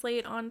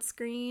translate on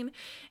screen.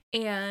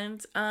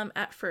 And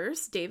at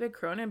first, David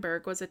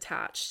Cronenberg was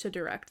attached to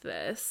direct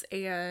this,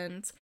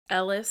 and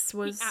Ellis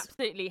was... He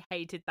absolutely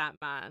hated that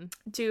man.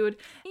 Dude,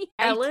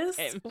 Ellis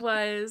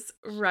was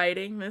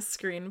writing the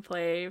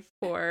screenplay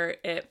for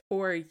it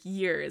for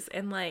years.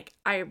 And, like,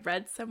 I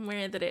read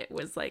somewhere that it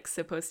was, like,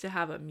 supposed to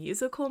have a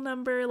musical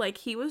number. Like,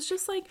 he was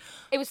just, like...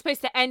 It was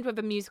supposed to end with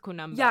a musical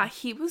number. Yeah,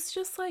 he was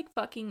just, like,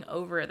 fucking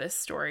over this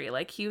story.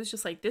 Like, he was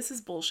just like, this is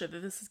bullshit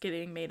that this is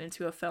getting made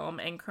into a film.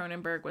 And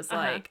Cronenberg was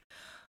like,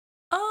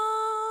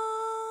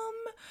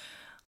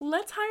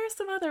 let's hire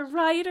some other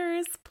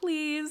writers,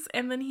 please.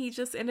 And then he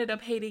just ended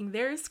up hating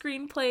their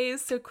screenplays.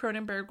 So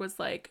Cronenberg was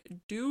like,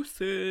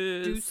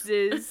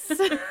 deuces.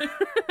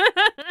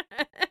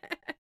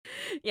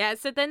 Yeah,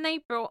 so then they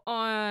brought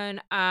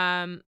on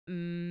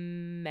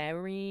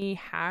Mary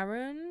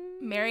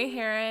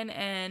Harron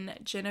and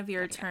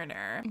Genevieve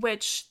Turner,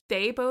 which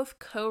they both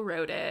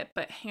co-wrote it,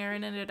 but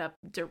Harron ended up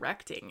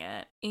directing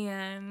it.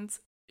 And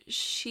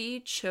she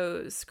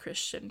chose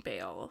Christian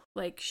Bale.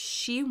 Like,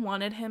 she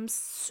wanted him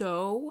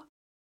so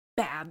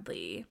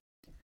badly.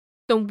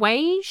 The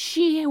way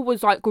she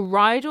was like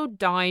ride or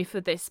die for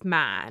this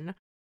man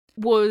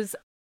was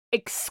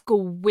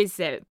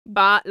exquisite.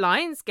 But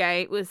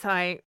Lionsgate was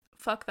like,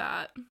 fuck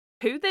that.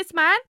 Who, this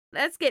man?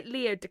 Let's get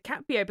Leo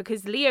DiCaprio,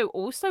 because Leo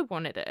also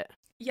wanted it.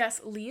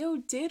 Yes, Leo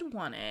did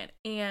want it.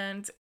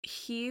 And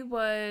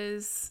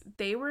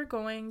they were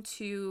going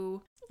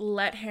to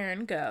let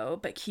Heron go,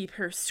 but keep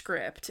her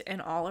script.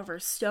 And Oliver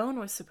Stone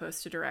was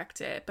supposed to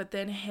direct it. But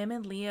then him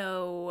and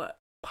Leo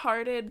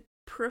parted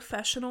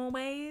professional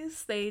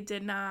ways. They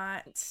did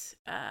not,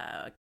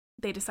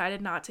 they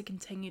decided not to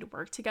continue to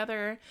work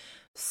together.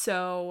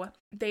 So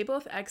they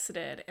both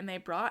exited and they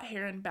brought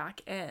Heron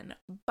back in.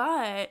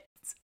 But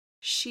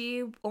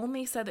she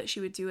only said that she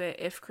would do it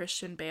if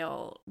Christian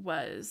Bale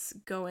was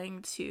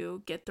going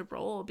to get the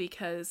role,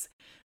 because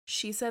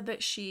she said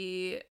that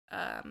she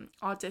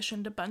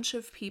auditioned a bunch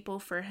of people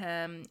for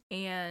him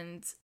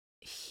and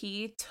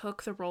he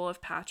took the role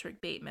of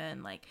Patrick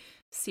Bateman like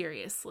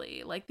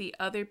seriously. Like, the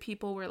other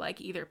people were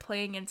like either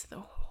playing into the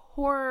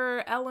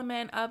horror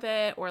element of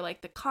it or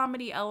like the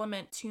comedy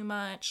element too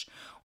much,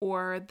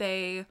 or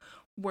they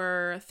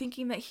were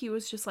thinking that he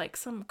was just like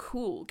some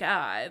cool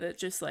guy that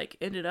just like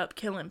ended up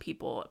killing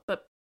people.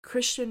 But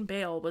Christian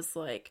Bale was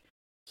like,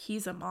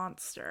 he's a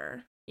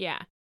monster.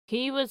 Yeah.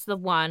 He was the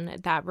one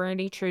that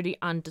really truly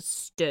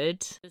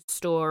understood the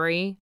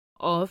story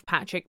of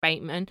Patrick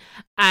Bateman,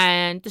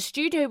 and the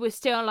studio was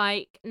still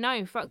like,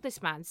 no, fuck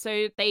this man.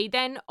 So they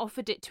then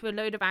offered it to a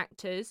load of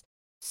actors.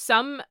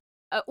 Some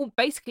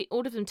basically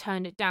all of them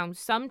turned it down.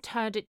 Some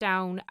turned it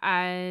down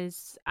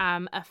as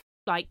a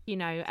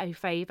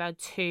favor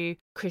to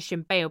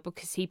Christian Bale,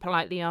 because he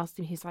politely asked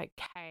him, he's like,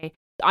 hey,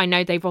 I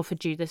know they've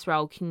offered you this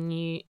role, can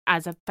you,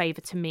 as a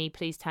favor to me,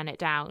 please turn it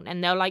down?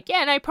 And they're like,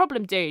 yeah, no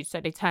problem, dude. So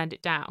they turned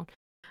it down.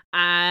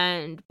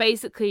 And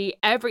basically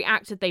every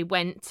actor they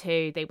went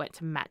to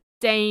Matt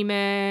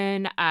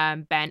Damon,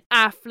 Ben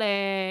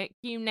Affleck,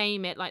 you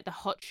name it, like the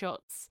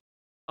hotshots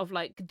of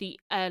like the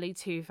early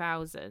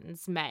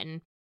 2000s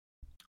men,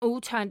 all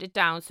turned it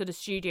down. So the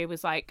studio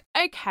was like,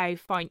 okay,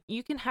 fine,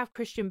 you can have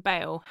Christian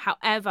Bale,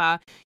 however,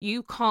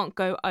 you can't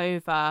go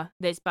over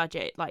this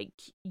budget. Like,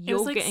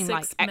 you're like getting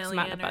like X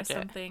amount of budget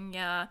or something.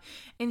 Yeah.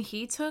 And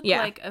he took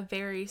like a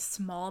very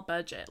small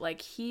budget.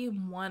 Like, he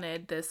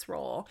wanted this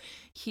role.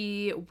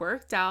 He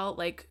worked out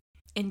like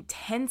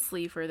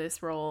intensely for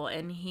this role,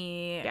 and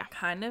he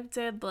kind of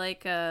did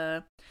like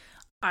a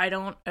I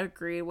don't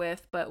agree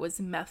with, but was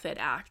method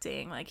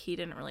acting. Like, he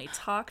didn't really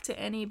talk to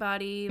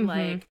anybody.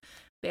 Like,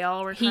 they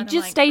all were he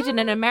just stayed in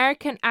an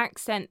American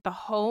accent the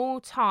whole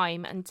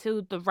time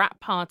until the rap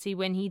party,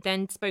 when he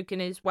then spoke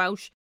in his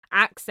Welsh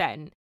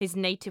accent, his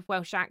native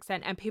Welsh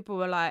accent, and people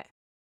were like,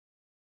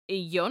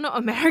 you're not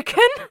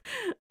American?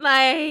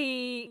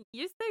 Like,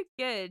 you're so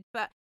good.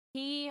 But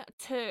he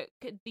took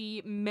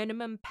the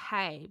minimum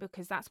pay,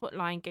 because that's what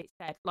Lionsgate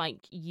said. Like,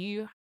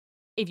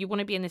 if you want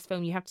to be in this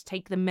film, you have to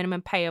take the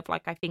minimum pay of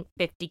like, I think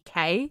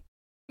 $50K.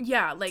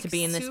 Yeah, like to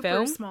be in this super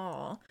film.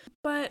 Small.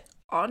 But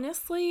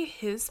honestly,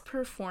 his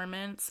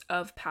performance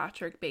of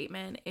Patrick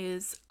Bateman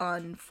is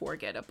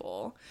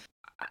unforgettable.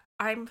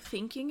 I'm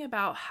thinking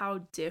about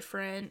how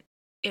different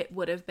it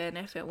would have been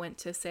if it went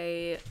to,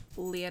 say,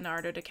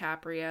 Leonardo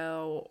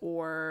DiCaprio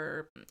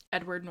or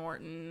Edward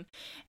Norton.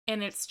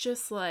 And it's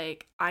just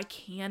like, I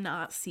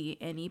cannot see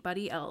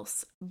anybody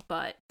else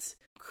but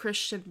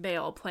Christian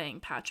Bale playing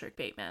Patrick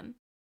Bateman.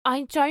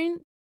 I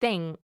don't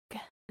think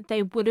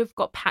they would have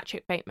got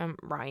Patrick Bateman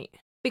right,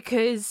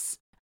 because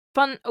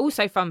fun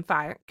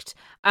fact,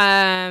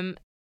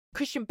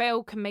 Christian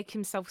Bale can make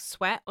himself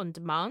sweat on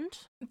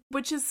demand,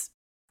 which is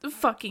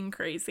fucking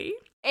crazy.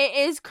 It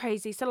is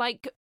crazy. So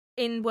like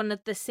in one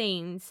of the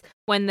scenes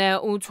when they're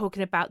all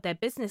talking about their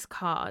business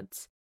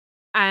cards,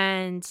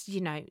 and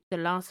you know, the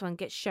last one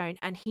gets shown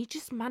and he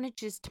just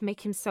manages to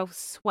make himself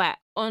sweat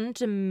on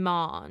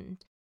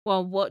demand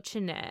while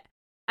watching it.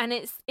 And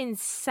it's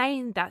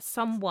insane that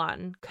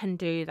someone can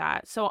do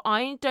that. So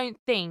I don't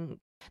think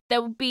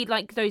there will be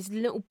like those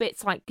little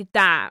bits like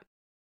that.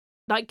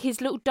 Like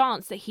his little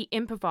dance that he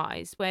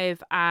improvised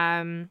with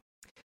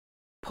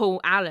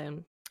Paul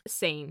Allen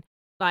scene.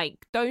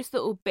 Like those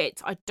little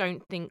bits I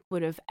don't think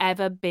would have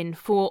ever been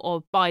thought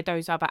of by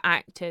those other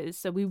actors.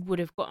 So we would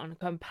have gotten a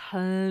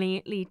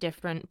completely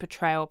different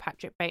portrayal of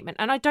Patrick Bateman.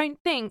 And I don't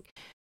think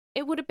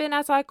it would have been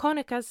as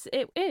iconic as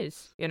it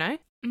is, you know?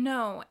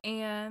 No,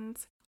 and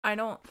I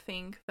don't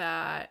think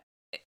that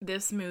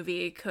this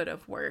movie could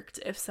have worked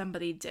if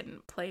somebody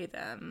didn't play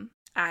them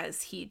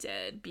as he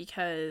did,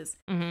 because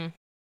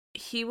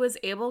he was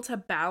able to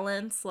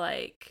balance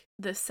like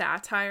the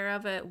satire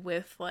of it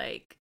with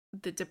like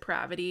the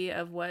depravity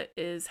of what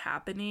is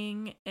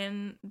happening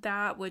in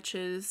that, which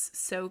is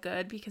so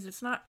good because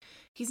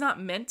he's not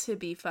meant to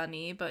be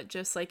funny, but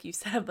just like you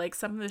said, like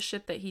some of the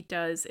shit that he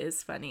does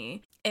is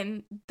funny.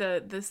 And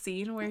the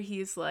scene where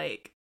he's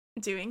like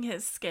doing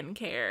his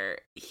skincare,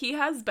 he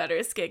has better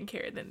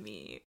skincare than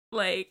me.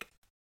 Like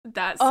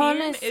that scene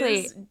Honestly,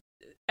 is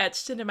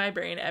etched into my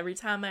brain every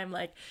time I'm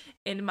like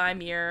in my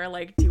mirror,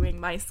 like doing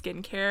my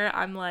skincare.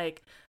 I'm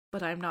like,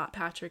 but I'm not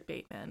Patrick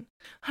Bateman.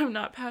 I'm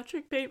not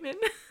Patrick Bateman.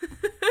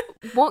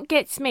 what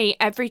gets me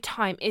every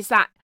time is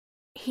that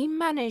he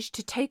managed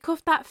to take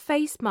off that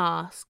face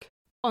mask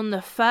on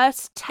the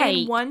first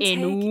take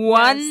in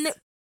one yes.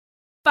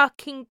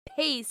 fucking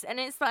piece. And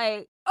it's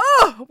like,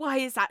 oh, why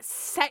is that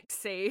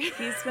sexy?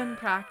 He's been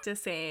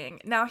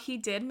practicing. Now, he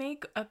did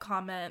make a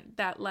comment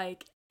that,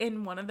 like,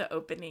 in one of the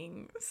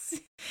opening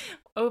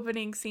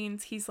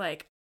scenes, he's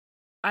like,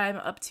 I'm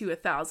up to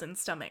 1,000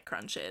 stomach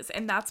crunches.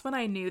 And that's when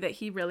I knew that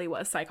he really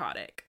was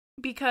psychotic.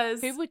 Because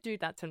Who would do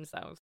that to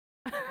themselves?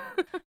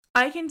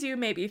 I can do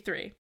maybe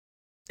 3.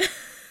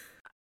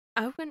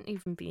 I wouldn't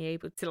even be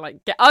able to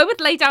like I would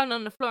lay down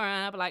on the floor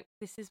and I'd be like,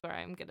 this is where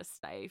I'm gonna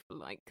stay for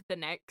like the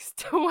next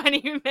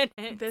 20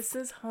 minutes. This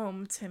is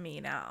home to me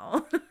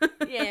now.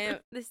 Yeah,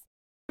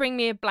 bring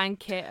me a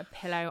blanket, a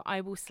pillow,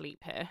 I will sleep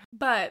here.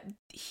 But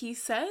he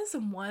says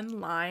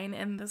one line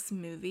in this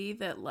movie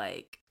that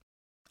like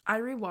I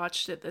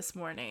rewatched it this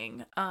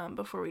morning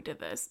before we did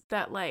this,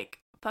 that like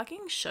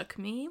fucking shook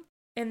me.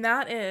 And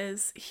that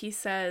is, he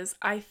says,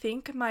 I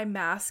think my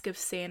mask of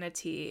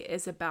sanity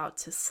is about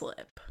to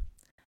slip.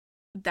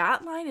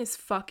 That line is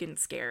fucking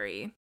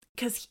scary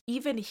because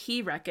even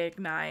he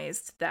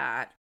recognized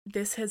that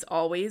this has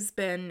always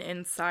been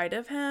inside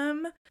of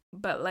him,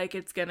 but like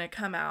it's gonna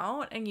come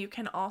out. And you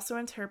can also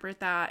interpret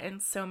that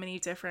in so many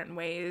different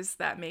ways,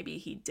 that maybe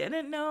he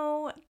didn't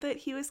know that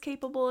he was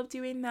capable of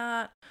doing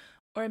that,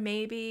 or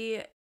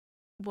maybe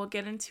we'll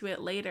get into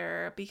it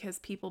later because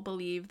people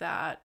believe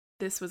that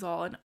this was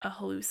all a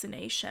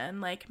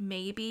hallucination. Like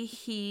maybe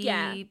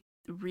he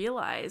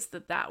realized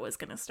that was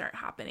gonna start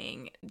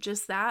happening.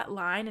 Just that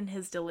line and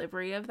his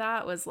delivery of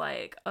that was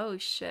like, oh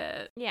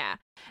shit. Yeah,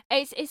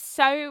 it's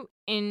so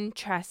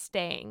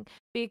interesting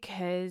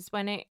because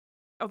when it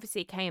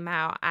obviously came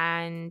out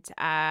and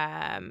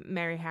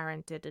Mary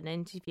Harron did an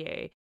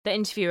interview, the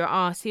interviewer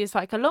asked, he was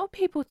like, a lot of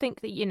people think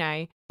that, you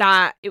know,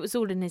 that it was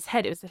all in his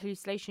head, it was a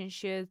hallucination.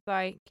 She was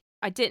like,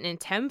 I didn't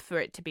intend for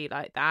it to be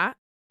like that.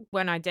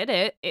 When I did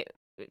it,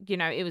 you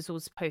know, it was all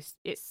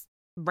it's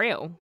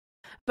real.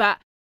 But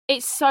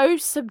it's so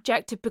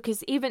subjective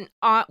because even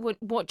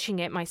watching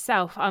it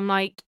myself, I'm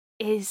like,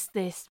 is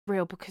this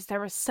real? Because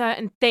there are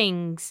certain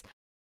things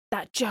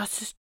that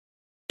just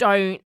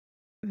don't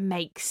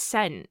make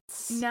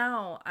sense.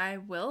 Now, I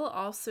will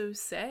also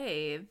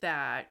say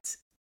that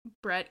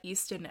Bret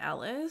Easton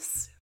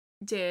Ellis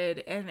did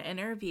an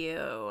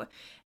interview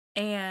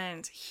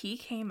and he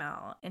came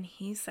out and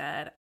he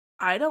said,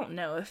 I don't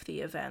know if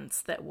the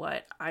events that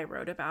what I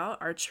wrote about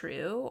are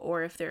true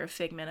or if they're a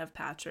figment of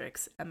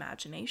Patrick's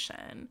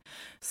imagination.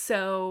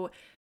 So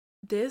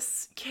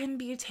this can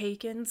be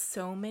taken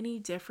so many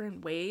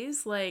different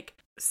ways. Like,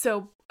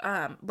 so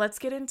let's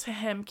get into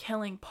him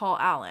killing Paul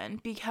Allen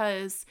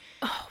because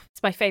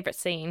it's my favorite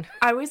scene.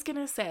 I was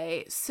gonna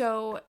say,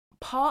 so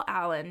Paul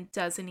Allen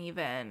doesn't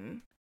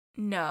even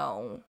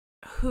know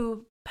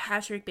who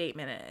Patrick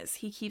Bateman is.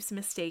 He keeps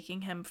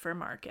mistaking him for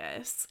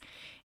Marcus.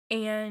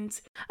 And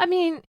I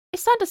mean,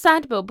 it's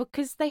understandable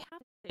because they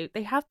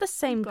have the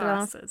same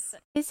glasses.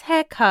 His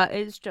haircut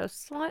is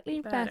just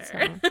slightly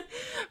better.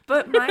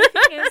 But my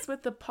thing is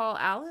with the Paul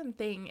Allen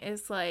thing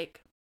is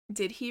like,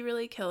 did he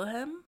really kill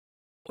him?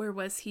 Or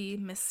was he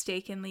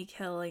mistakenly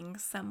killing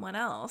someone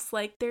else?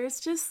 Like, there's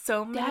just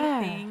so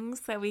many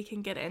things that we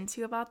can get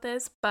into about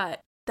this.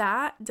 But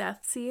that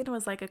death scene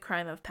was like a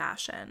crime of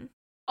passion.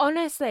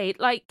 Honestly,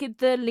 like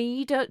the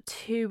lead up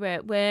to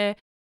it where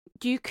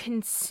you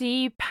can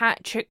see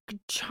Patrick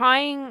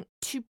trying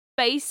to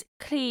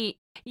basically,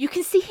 you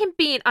can see him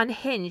being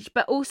unhinged,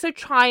 but also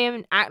try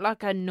and act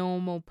like a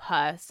normal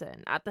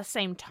person at the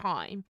same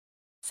time.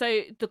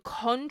 So the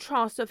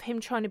contrast of him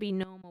trying to be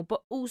normal,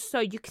 but also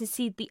you can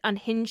see the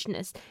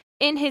unhingedness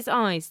in his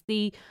eyes,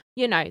 the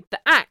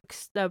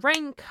axe, the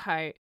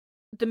raincoat,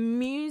 the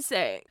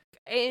music.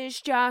 It's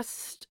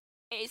just,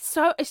 it's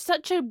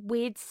such a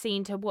weird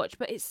scene to watch,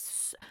 but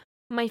it's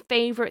my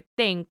favorite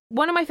thing.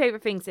 One of my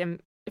favorite things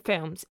in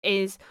films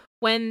is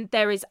when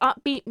there is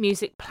upbeat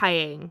music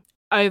playing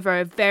over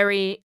a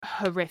very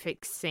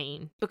horrific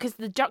scene, because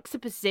the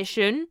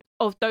juxtaposition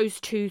of those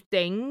two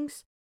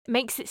things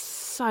makes it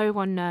so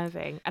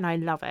unnerving, and I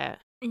love it.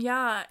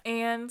 Yeah,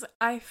 and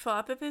I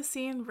thought that this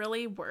scene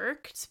really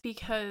worked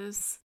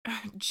because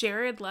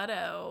Jared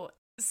Leto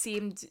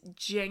seemed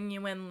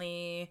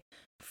genuinely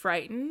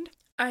frightened.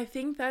 I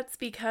think that's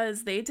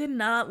because they did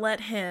not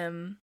let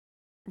him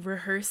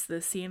rehearse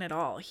the scene at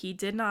all. He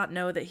did not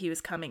know that he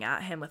was coming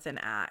at him with an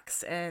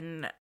axe,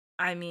 and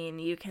I mean,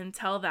 you can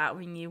tell that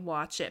when you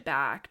watch it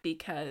back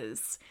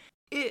because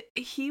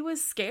he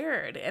was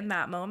scared in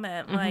that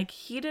moment. Mhm. Like,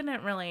 he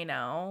didn't really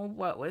know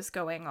what was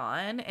going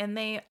on. And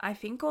they, I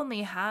think,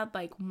 only had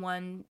like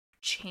one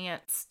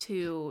chance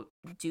to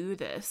do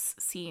this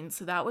scene.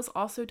 So that was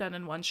also done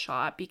in one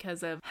shot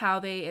because of how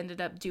they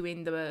ended up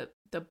doing the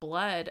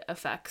blood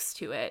effects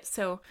to it.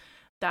 So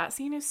that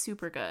scene is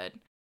super good.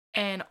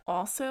 And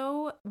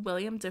also,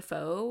 William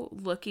Dafoe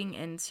looking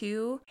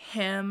into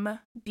him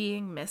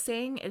being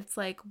missing, it's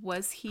like,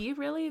 was he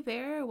really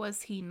there or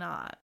was he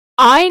not?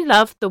 I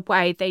love the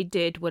way they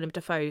did Willem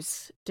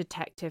Dafoe's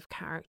detective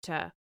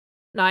character.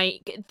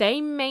 Like, they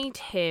made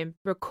him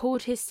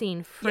record his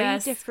scene three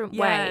different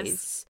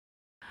ways.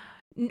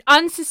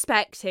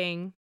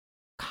 Unsuspecting,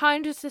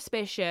 kind of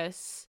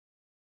suspicious,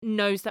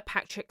 knows that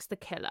Patrick's the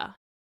killer.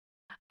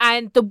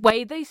 And the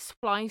way they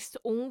spliced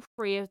all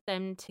three of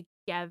them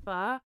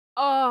together,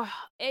 I've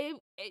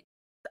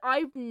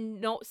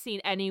not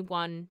seen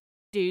anyone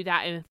do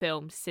that in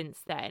film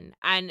since then.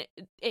 And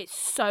it's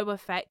so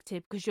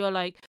effective because you're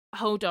like,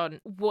 hold on,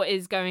 what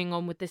is going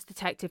on with this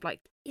detective?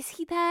 Like, is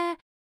he there?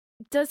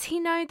 Does he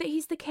know that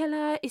he's the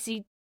killer? Is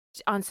he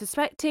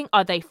unsuspecting?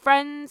 Are they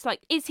friends?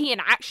 Like, is he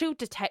an actual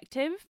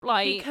detective?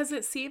 Like, because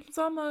it seems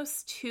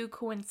almost too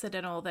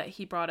coincidental that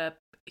he brought up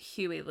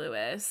Huey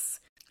Lewis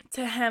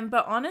to him.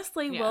 But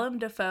honestly, Willem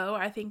Dafoe,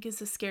 I think, is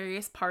the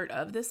scariest part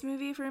of this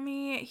movie for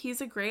me.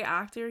 He's a great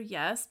actor,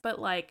 yes, but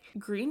like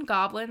Green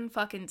Goblin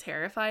fucking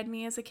terrified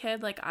me as a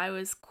kid. Like, I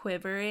was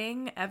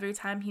quivering every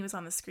time he was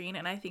on the screen,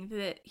 and I think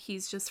that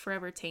he's just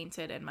forever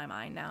tainted in my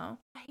mind now.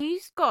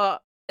 He's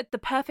got the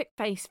perfect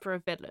face for a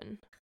villain.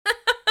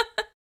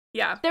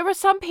 Yeah. There are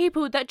some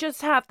people that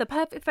just have the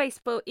perfect face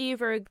for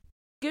either a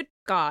good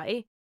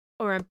guy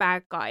or a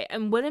bad guy,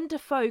 and Willem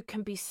Dafoe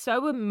can be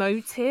so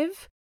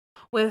emotive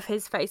with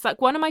his face. Like,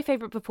 one of my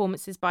favorite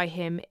performances by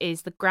him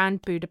is the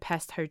Grand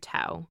Budapest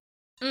Hotel.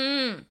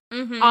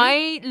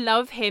 I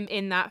love him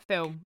in that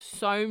film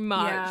so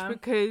much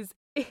because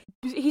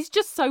he's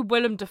just so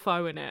Willem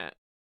Dafoe in it.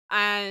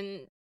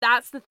 And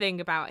that's the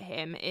thing about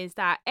him, is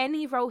that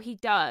any role he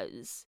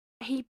does,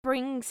 he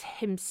brings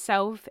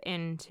himself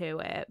into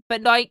it.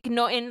 But like,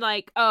 not in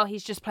like, oh,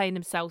 he's just playing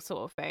himself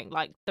sort of thing,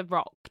 like The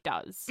Rock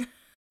does.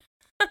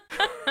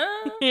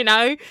 You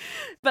know?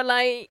 But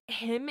like,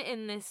 him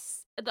in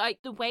this, like,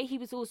 the way he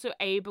was also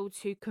able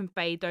to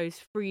convey those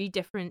three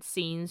different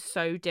scenes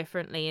so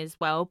differently as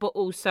well, but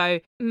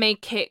also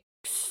make it,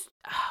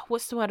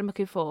 what's the word I'm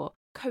looking for?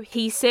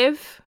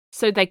 Cohesive,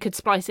 so they could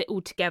splice it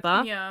all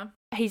together. Yeah.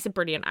 He's a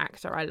brilliant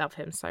actor. I love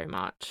him so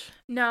much.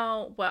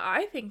 Now, what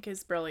I think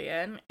is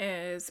brilliant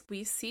is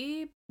we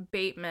see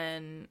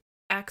Bateman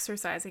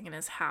exercising in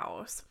his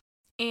house,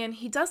 and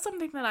he does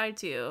something that I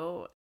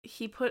do.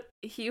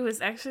 He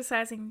was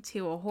exercising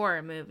to a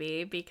horror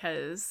movie,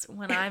 because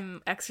when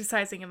I'm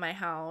exercising in my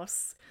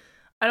house,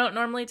 I don't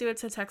normally do it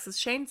to Texas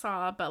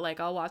Chainsaw, but like,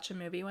 I'll watch a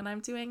movie when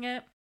I'm doing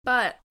it.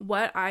 But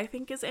what I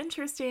think is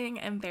interesting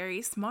and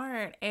very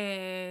smart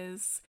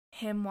is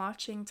him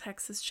watching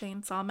Texas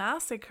Chainsaw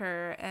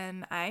Massacre,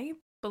 and I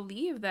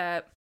believe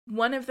that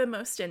one of the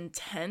most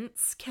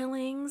intense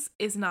killings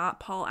is not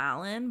Paul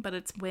Allen, but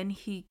it's when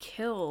he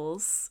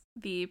kills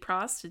the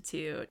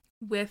prostitute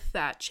with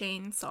that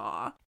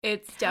chainsaw.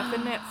 It's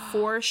definite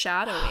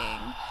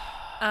foreshadowing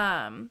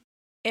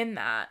in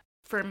that,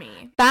 for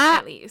me,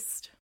 at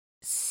least.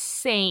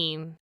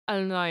 Scene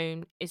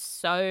alone is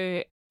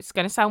so, it's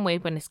going to sound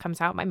weird when this comes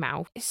out of my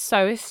mouth, it's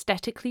so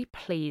aesthetically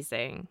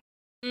pleasing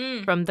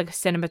from the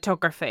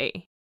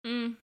cinematography.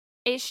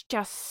 It's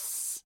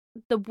just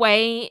the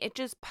way it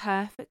just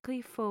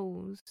perfectly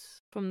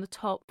falls from the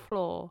top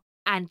floor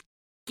and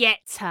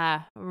gets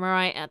her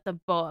right at the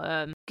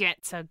bottom.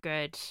 Gets her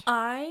good.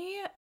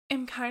 I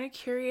am kind of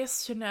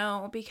curious to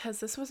know,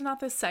 because this was not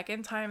the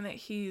second time that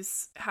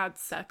he's had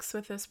sex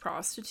with this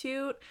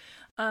prostitute.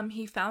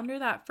 He found her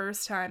that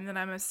first time, then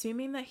I'm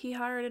assuming that he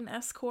hired an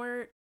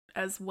escort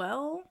as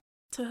well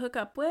to hook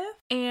up with.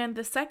 And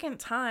the second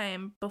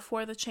time,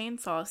 before the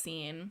chainsaw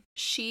scene,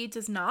 she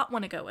does not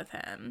want to go with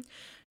him.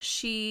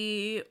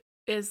 She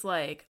is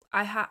like,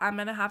 I'm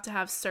gonna have to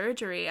have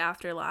surgery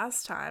after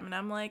last time. And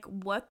I'm like,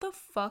 what the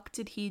fuck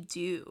did he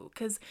do?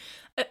 Because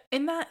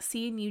in that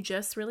scene, you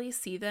just really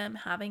see them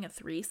having a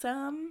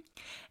threesome.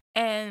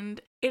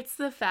 And it's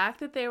the fact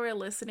that they were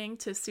listening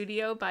to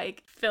Studio by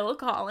Phil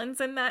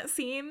Collins in that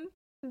scene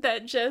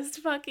that just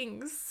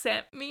fucking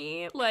sent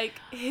me. Like,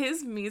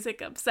 his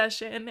music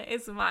obsession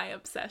is my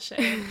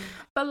obsession.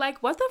 But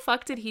like, what the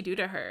fuck did he do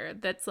to her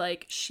that's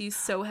like, she's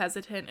so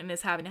hesitant and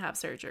is having to have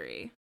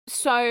surgery?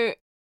 So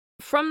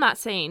from that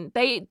scene,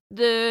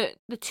 the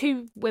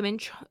two women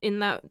in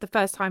the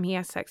first time he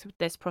has sex with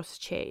this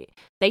prostitute,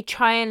 they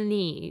try and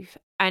leave,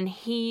 and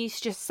he's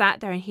just sat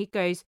there and he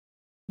goes,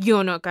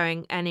 "You're not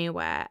going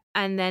anywhere."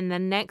 And then the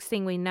next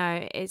thing we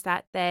know is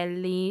that they're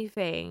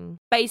leaving,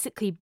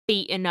 basically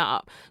beaten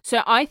up.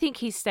 So I think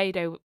he stayed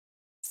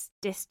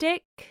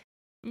sadistic.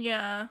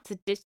 Yeah.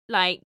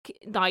 Like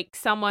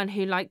someone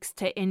who likes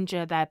to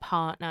injure their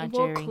partner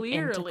during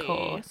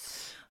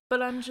intercourse.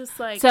 But I'm just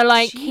like, So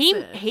like he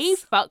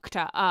Jesus. fucked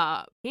her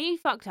up. He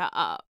fucked her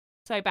up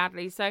so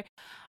badly. So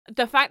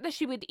the fact that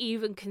she would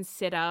even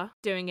consider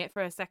doing it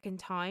for a second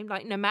time,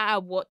 like no matter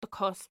what the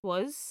cost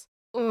was,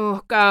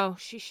 oh girl,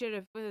 she should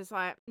have was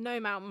like, no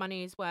amount of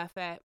money is worth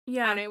it.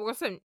 Yeah. And it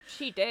wasn't.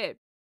 She did.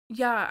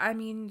 Yeah, I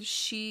mean,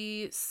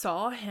 she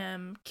saw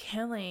him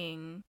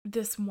killing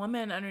this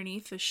woman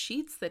underneath the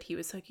sheets that he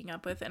was hooking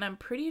up with, and I'm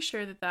pretty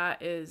sure that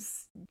that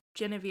is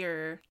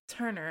Genevieve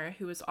Turner,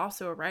 who was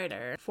also a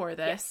writer for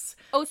this. Yes.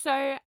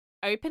 Also,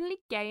 openly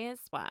gay as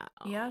well.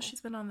 Yeah,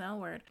 she's been on the L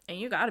Word, and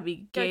you gotta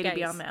be Go gay to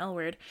be on gays. the L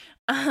Word.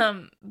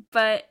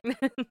 But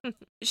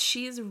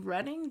she's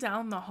running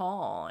down the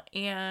hall,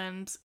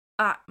 and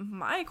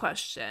my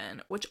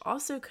question, which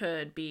also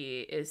could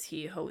be, is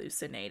he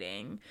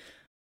hallucinating?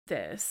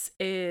 This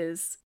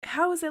is,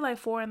 how is it like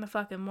 4 in the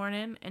fucking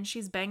morning and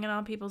she's banging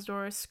on people's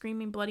doors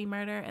screaming bloody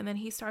murder, and then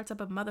he starts up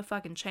a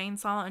motherfucking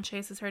chainsaw and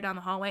chases her down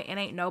the hallway and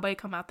ain't nobody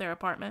come out their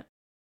apartment?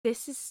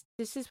 This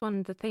is one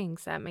of the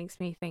things that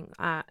makes me think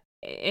that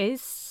it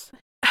is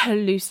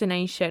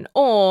hallucination,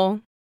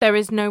 or there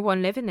is no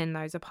one living in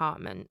those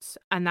apartments,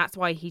 and that's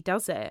why he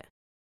does it.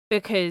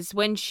 Because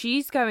when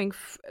she's going,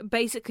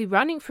 basically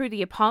running through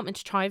the apartment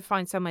to try and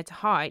find somewhere to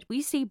hide,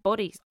 we see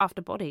bodies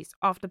after bodies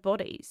after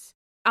bodies.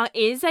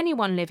 Is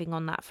anyone living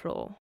on that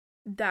floor?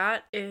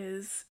 That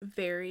is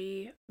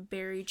very,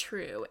 very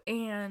true.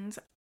 And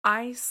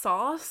I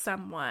saw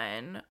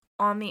someone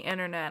on the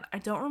internet, I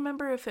don't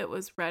remember if it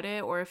was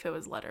Reddit or if it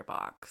was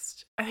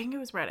Letterboxd. I think it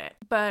was Reddit,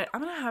 but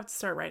I'm gonna have to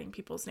start writing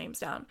people's names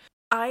down.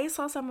 I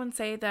saw someone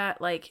say that,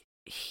 like,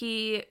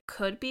 he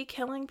could be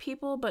killing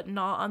people, but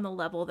not on the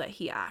level that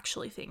he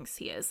actually thinks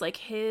he is. Like,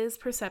 his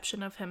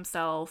perception of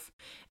himself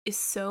is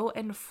so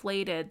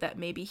inflated that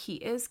maybe he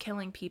is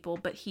killing people,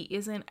 but he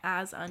isn't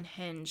as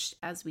unhinged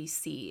as we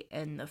see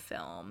in the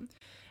film.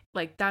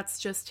 Like,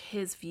 that's just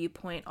his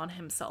viewpoint on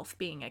himself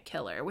being a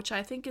killer, which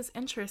I think is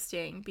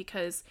interesting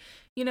because,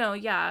 you know,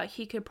 yeah,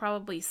 he could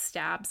probably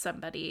stab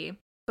somebody,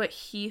 but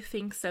he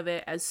thinks of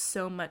it as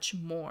so much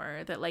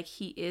more, that like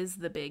he is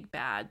the big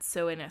bad.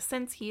 So in a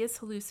sense, he is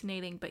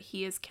hallucinating, but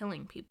he is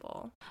killing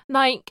people.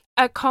 Like,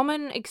 a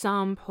common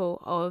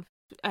example of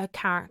a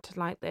character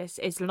like this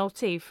is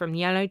Lottie from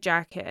Yellow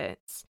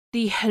Jackets.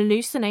 The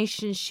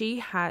hallucinations she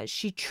has,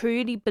 she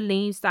truly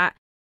believes that,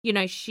 you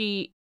know,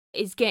 she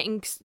is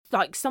getting,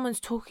 like, someone's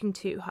talking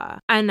to her,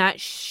 and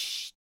that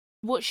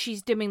what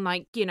she's doing,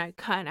 like, you know,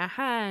 cutting her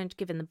hand,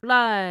 giving the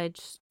blood,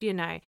 you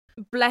know,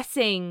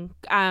 blessing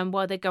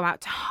while they go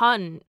out to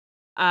hunt.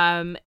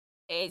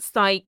 It's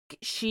like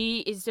she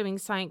is doing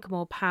something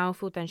more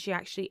powerful than she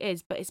actually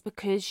is, but it's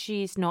because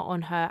she's not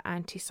on her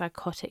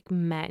antipsychotic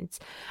meds.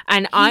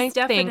 And I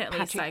think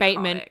Patrick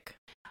Bateman,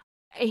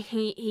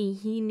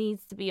 he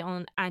needs to be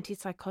on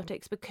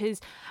antipsychotics, because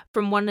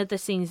from one of the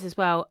scenes as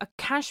well, a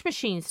cash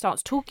machine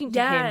starts talking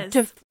to him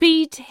to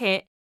feed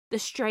the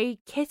stray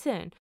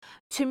kitten.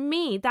 To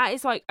me, that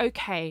is like,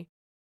 okay,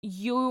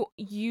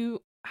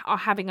 you are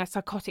having a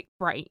psychotic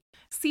break.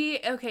 See,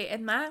 okay,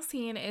 and that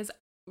scene is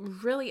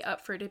really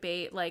up for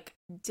debate. Like,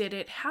 did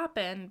it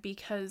happen?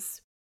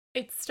 Because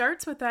it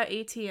starts with that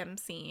ATM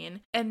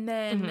scene, and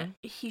then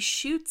he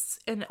shoots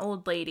an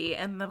old lady,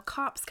 and the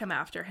cops come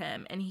after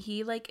him, and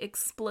he like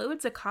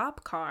explodes a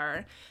cop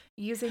car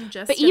using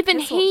just but a even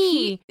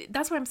pistol.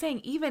 That's what I'm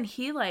saying. Even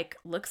he like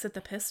looks at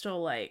the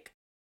pistol like,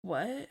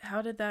 what?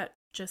 How did that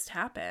just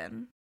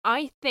happen?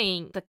 I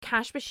think the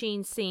cash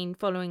machine scene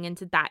following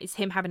into that is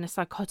him having a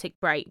psychotic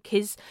break.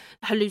 His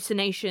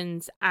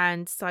hallucinations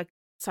and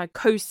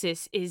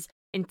psychosis is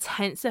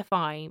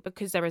intensifying,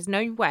 because there is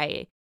no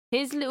way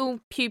his little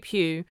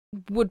pew-pew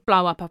would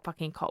blow up a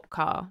fucking cop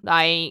car.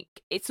 Like,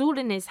 it's all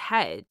in his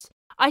head.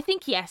 I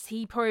think, yes,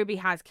 he probably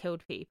has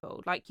killed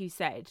people, like you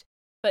said,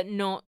 but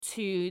not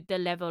to the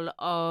level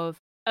of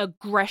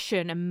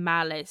aggression and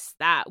malice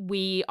that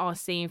we are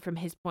seeing from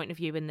his point of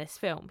view in this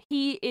film.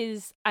 He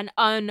is an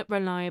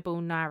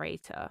unreliable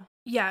narrator.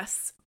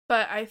 Yes,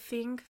 but I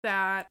think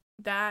that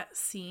that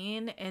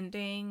scene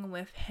ending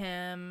with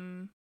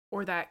him,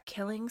 or that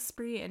killing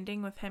spree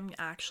ending with him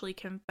actually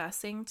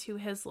confessing to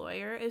his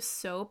lawyer, is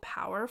so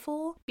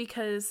powerful,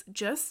 because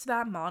just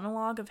that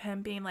monologue of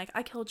him being like,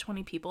 I killed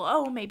 20 people,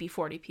 oh, maybe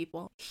 40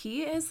 people.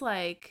 He is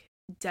like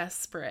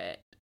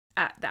desperate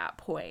at that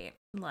point.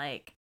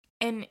 Like,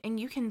 and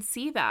you can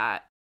see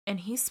that, and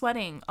he's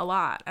sweating a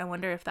lot. I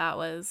wonder if that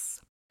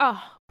was... Oh,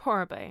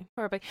 horribly.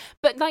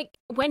 But like,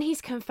 when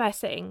he's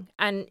confessing,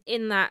 and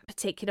in that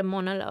particular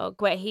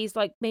monologue where he's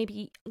like,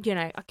 maybe, you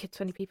know, I killed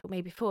 20 people,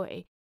 maybe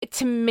 40.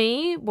 To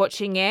me,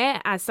 watching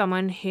it as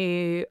someone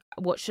who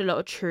watched a lot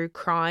of true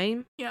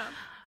crime,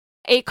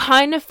 it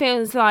kind of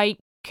feels like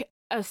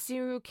a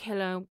serial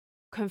killer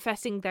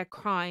confessing their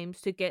crimes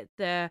to get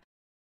the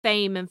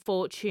fame and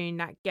fortune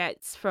that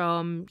gets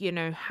from, you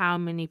know, how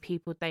many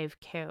people they've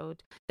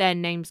killed. Their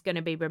name's going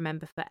to be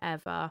remembered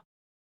forever.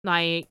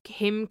 Like,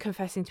 him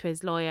confessing to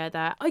his lawyer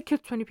that I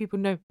killed 20 people,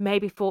 no,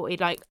 maybe 40,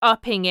 like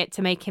upping it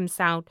to make him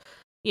sound,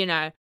 you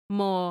know,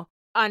 more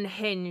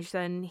unhinged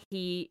than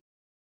he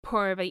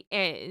probably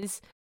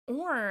is.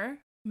 Or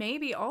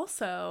maybe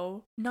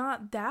also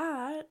not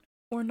that,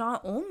 or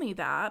not only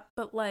that,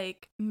 but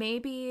like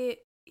maybe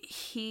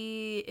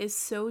he is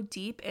so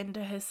deep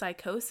into his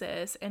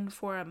psychosis, and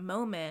for a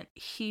moment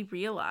he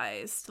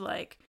realized,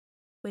 like,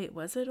 wait,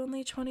 was it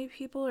only 20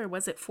 people or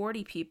was it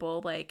 40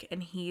 people? Like,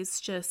 and he's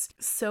just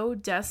so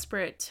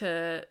desperate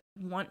to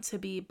want to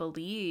be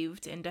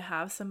believed and to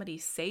have somebody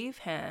save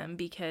him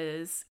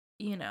because,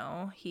 you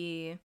know,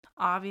 he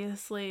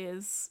obviously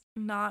is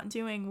not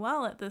doing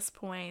well at this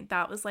point.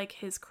 That was like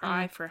his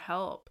cry Mm, for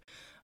help.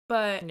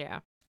 But yeah.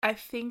 I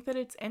think that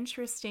it's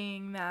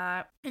interesting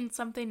that, and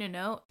something to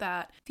note,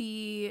 that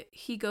he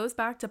goes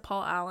back to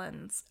Paul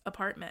Allen's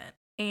apartment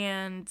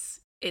and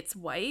it's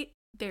white.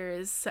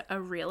 There's a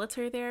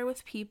realtor there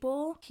with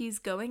people. He's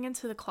going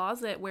into the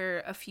closet where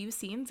a few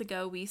scenes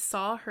ago we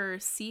saw her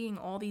seeing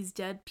all these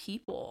dead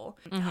people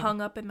Hmm.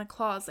 hung up in the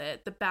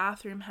closet. The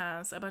bathroom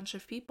has a bunch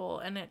of people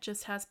and it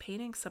just has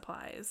painting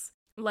supplies.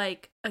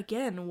 Like,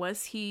 again,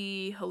 was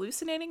he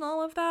hallucinating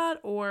all of that,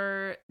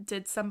 or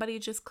did somebody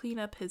just clean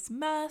up his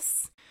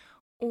mess?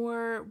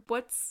 Or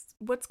what's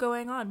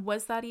going on?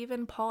 Was that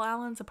even Paul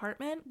Allen's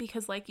apartment?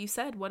 Because like you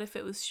said, what if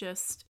it was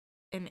just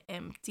an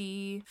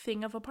empty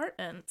thing of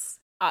apartments?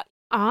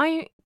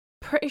 I'm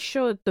pretty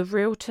sure the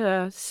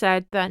realtor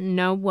said that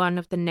no one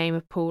of the name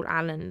of Paul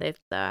Allen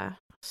lived there.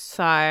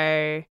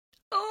 So,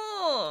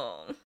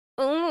 Oh.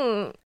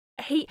 mm,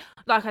 he,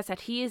 like I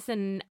said, he is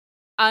an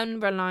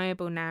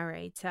unreliable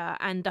narrator,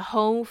 and the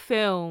whole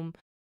film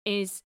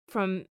is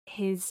from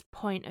his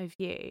point of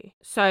view.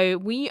 So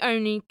we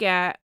only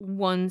get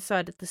one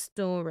side of the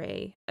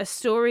story, a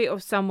story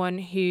of someone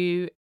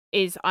who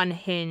is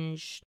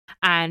unhinged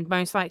and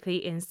most likely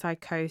in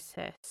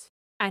psychosis.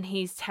 And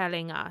he's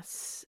telling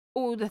us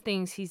all the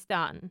things he's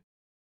done.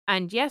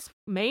 And yes,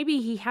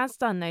 maybe he has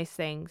done those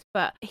things,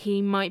 but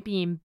he might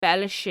be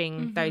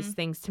embellishing those Mhm.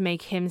 things to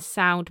make him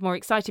sound more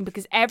exciting,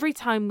 because every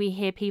time we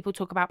hear people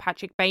talk about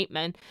Patrick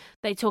Bateman,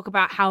 they talk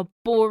about how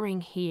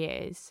boring he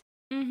is.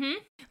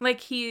 Mhm. Like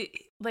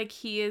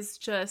he is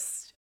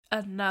just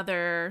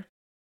another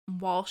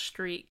Wall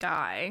Street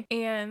guy.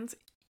 And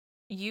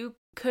you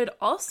could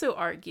also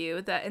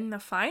argue that in the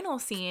final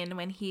scene,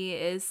 when he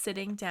is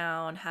sitting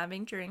down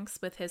having drinks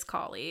with his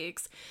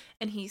colleagues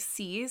and he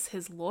sees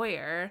his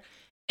lawyer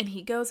and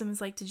he goes and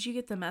was like, "Did you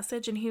get the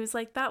message?" And he was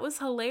like, "That was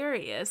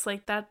hilarious.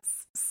 Like,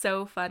 that's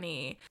so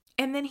funny."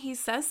 And then he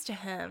says to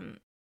him,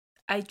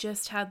 "I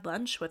just had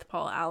lunch with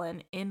Paul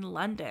Allen in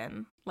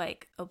London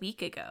like a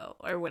week ago,"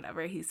 or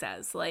whatever he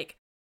says. Like,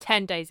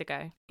 10 days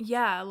ago.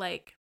 yeah,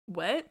 like,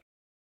 what?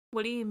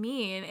 What do you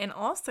mean? And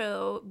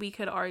also, we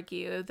could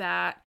argue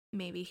that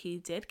maybe he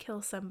did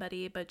kill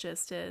somebody, but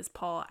just as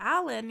Paul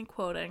Allen,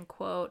 quote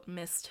unquote,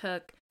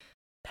 mistook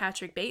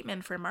Patrick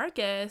Bateman for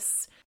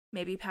Marcus,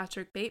 maybe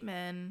Patrick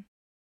Bateman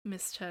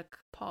mistook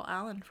Paul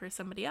Allen for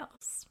somebody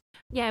else.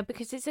 Yeah,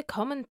 because it's a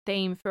common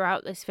theme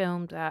throughout this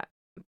film that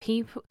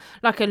people,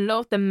 like a lot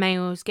of the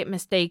males, get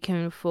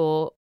mistaken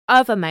for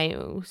other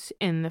males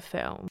in the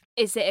film.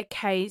 Is it a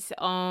case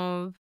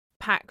of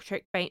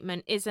Patrick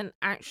Bateman isn't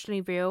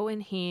actually real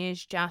and he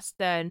is just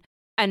an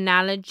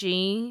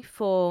analogy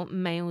for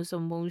males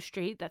on Wall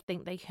Street that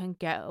think they can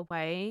get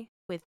away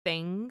with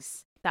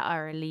things that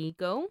are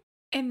illegal?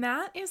 And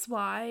that is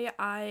why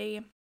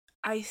I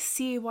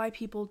see why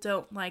people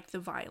don't like the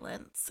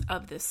violence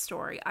of this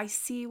story. I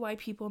see why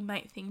people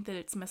might think that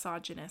it's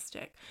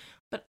misogynistic.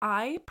 But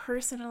I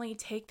personally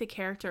take the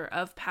character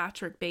of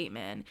Patrick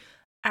Bateman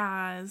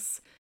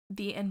as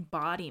the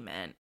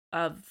embodiment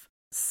of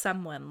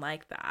someone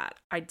like that.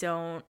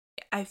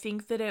 I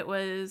think that it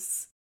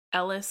was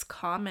Ellis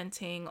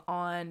commenting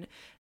on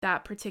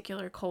that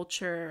particular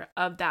culture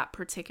of that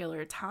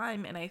particular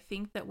time, and I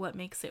think that what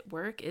makes it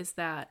work is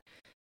that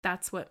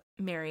that's what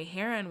Mary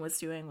Harron was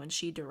doing when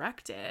she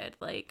directed.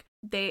 Like,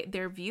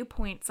 their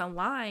viewpoints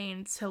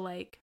aligned to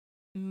like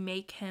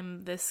make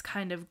him this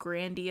kind of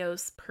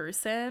grandiose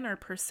person or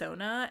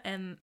persona,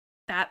 and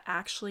that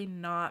actually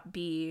not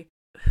be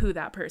who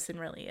that person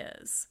really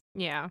is.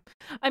 Yeah.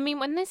 I mean,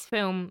 when this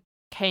film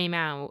came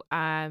out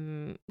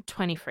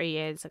 23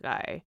 years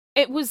ago,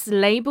 it was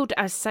labeled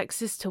as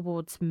sexist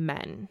towards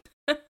men.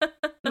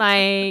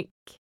 Like,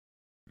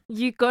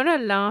 you gotta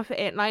laugh at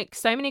it. Like,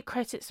 so many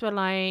critics were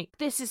like,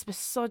 this is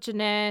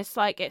misogynist,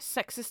 like, it's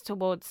sexist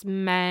towards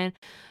men.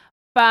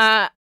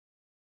 But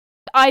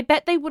I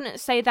bet they wouldn't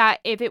say that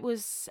if it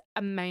was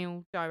a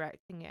male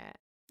directing it,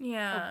 a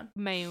Yeah.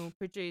 male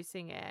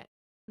producing it.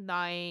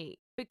 Like,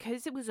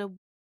 because it was a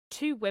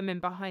two women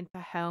behind the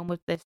helm of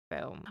this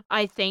film,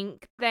 I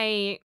think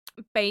they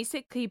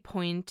basically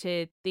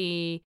pointed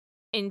the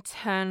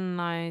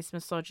internalized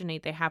misogyny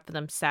they have for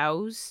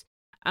themselves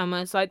and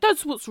was like,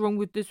 that's what's wrong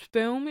with this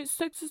film, it's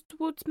sexist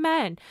towards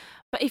men.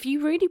 But if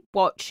you really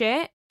watch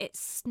it,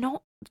 it's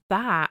not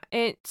that.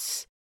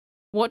 It's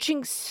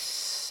watching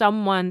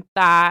someone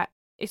that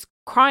is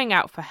crying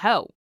out for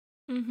help.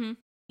 Mm-hmm.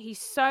 He's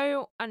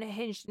so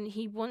unhinged and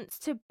he wants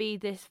to be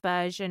this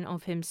version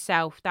of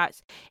himself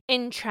that's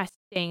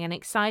interesting and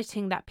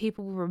exciting that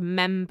people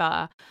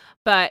remember,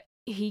 but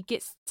he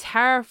gets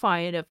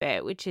terrified of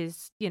it, which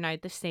is, the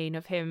scene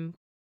of him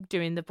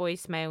doing the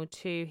voicemail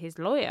to his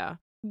lawyer.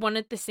 One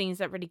of the scenes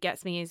that really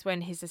gets me is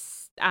when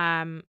his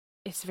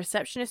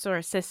receptionist or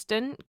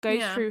assistant goes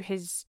Yeah. through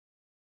his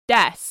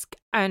desk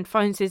and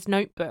finds his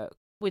notebook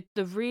with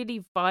the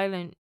really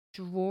violent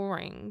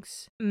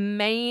drawings.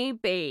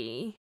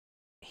 Maybe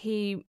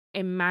he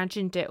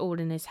imagined it all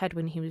in his head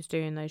when he was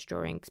doing those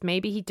drawings.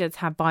 Maybe he does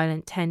have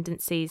violent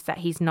tendencies that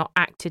he's not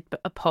acted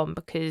upon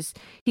because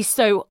he's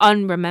so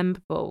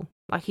unrememberable.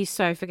 Like, he's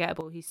so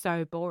forgettable. He's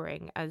so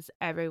boring, as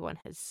everyone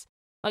has.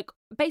 Like,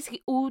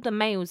 basically all the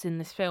males in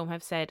this film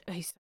have said, oh,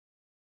 he's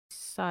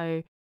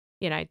so,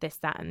 this,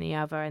 that, and the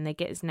other, and they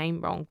get his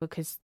name wrong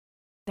because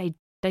they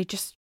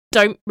just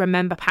don't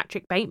remember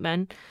Patrick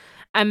Bateman.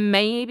 And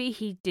maybe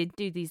he did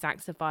do these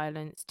acts of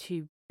violence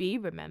to be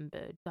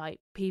remembered. Like,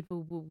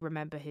 people will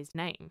remember his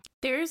name.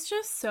 There's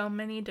just so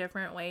many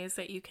different ways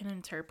that you can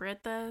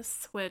interpret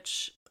this,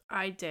 which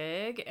I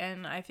dig,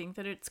 and I think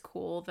that it's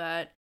cool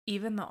that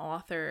even the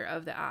author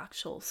of the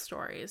actual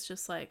story is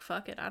just like,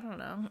 fuck it, I don't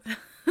know.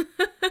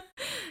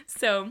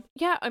 So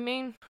yeah, I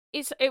mean,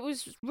 it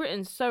was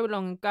written so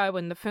long ago,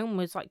 and the film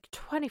was like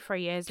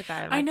 23 years ago.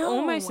 Like, I know,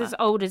 almost as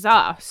old as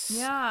us.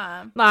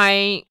 Yeah,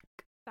 like,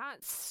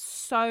 that's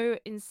so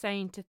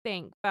insane to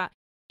think. But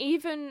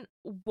even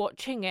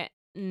watching it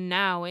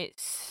now,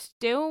 it's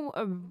still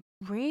a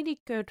really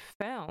good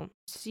film.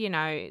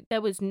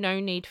 There was no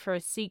need for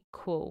a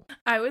sequel.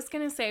 I was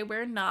gonna say,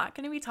 we're not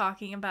gonna be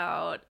talking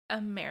about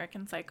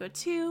American Psycho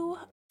 2.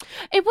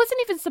 It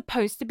wasn't even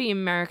supposed to be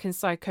American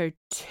Psycho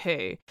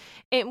 2.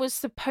 It was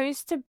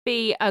supposed to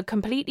be a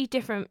completely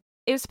different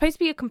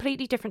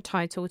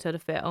title to the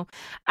film.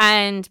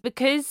 And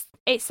because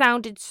it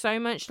sounded so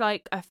much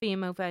like a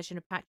female version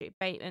of Patrick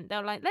Bateman, they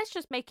were like, let's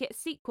just make it a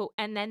sequel.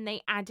 And then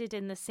they added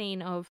in the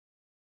scene of,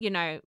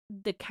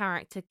 the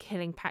character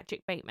killing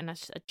Patrick Bateman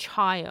as a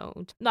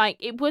child. Like,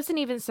 it wasn't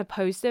even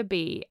supposed to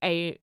be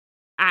a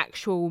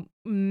actual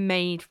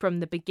made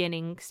from the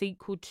beginning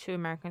sequel to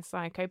American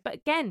Psycho. But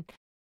again,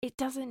 it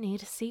doesn't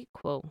need a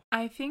sequel.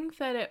 I think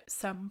that at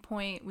some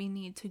point we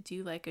need to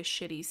do like a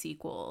shitty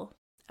sequel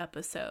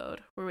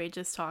episode where we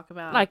just talk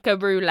about like a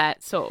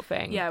roulette sort of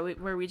thing. Yeah,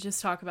 where we just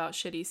talk about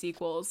shitty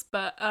sequels.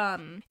 But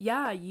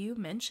yeah, you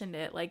mentioned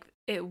it. Like,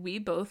 we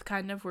both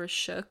kind of were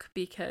shook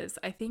because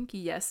I think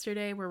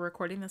yesterday, we're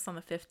recording this on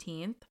the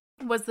 15th,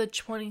 was the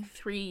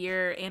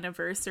 23-year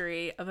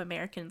anniversary of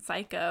American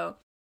Psycho.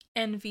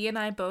 And V and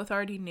I both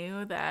already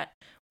knew that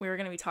we were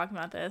going to be talking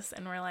about this,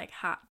 and we're like,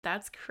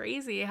 that's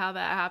crazy how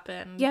that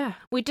happened. Yeah,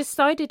 we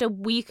decided a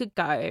week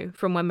ago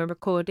from when we're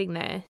recording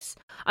this.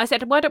 I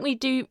said, why don't we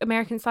do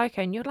American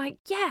Psycho? And you're like,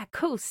 yeah,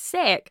 cool,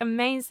 sick,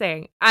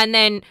 amazing. And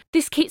then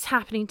this keeps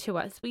happening to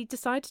us. We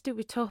decide to do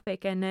a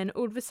topic, and then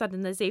all of a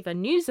sudden there's either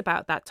news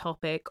about that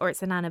topic or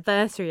it's an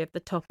anniversary of the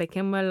topic,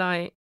 and we're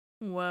like,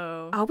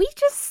 whoa. Are we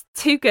just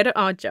too good at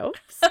our jobs?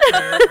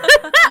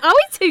 Are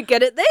we too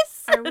good at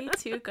this? Are we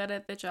too good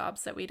at the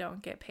jobs that we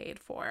don't get paid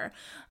for?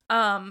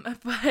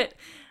 But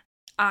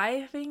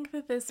I think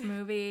that this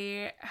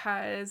movie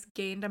has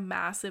gained a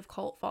massive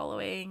cult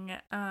following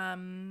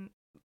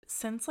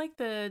since like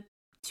the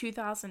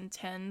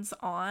 2010s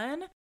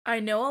on. I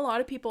know a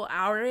lot of people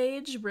our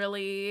age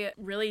really,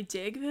 really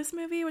dig this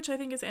movie, which I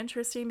think is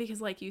interesting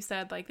because, like you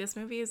said, like, this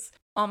movie is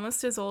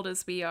almost as old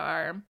as we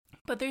are.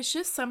 But there's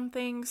just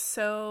something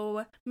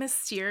so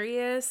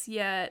mysterious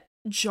yet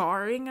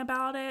jarring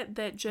about it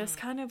that just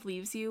kind of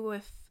leaves you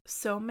with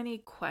so many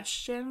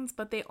questions,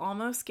 but they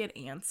almost get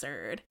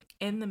answered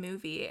in the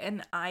movie.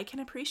 And I can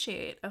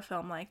appreciate a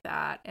film like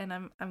that, and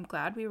I'm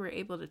glad we were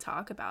able to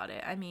talk about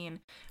it. I mean,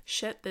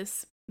 shit,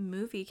 this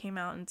movie came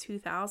out in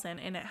 2000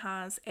 and it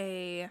has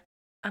a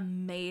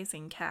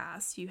amazing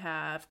cast. You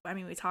have, I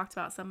mean, we talked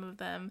about some of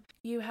them.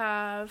 You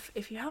have,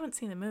 if you haven't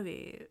seen the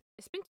movie,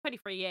 it's been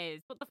 23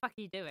 years. What the fuck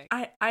are you doing?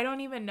 I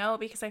don't even know,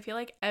 because I feel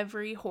like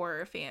every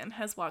horror fan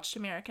has watched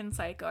American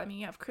Psycho. I mean,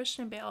 you have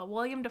Christian Bale,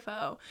 William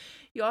Dafoe.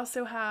 You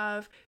also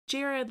have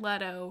Jared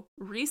Leto,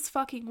 Reese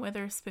fucking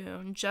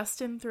Witherspoon,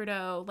 Justin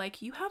Trudeau.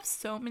 Like, you have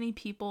so many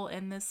people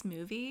in this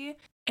movie.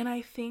 And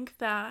I think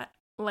that,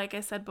 like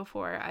I said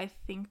before, I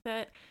think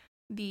that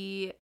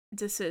the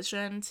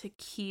decision to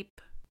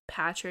keep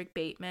Patrick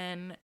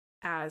Bateman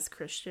as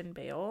Christian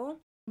Bale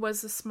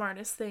was the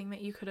smartest thing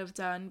that you could have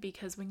done,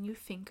 because when you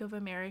think of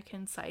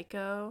American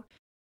Psycho,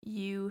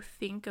 you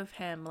think of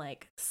him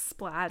like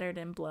splattered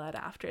in blood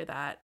after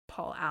that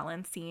Paul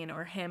Allen scene,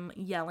 or him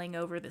yelling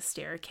over the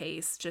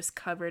staircase just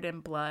covered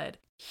in blood.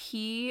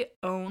 He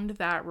owned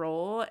that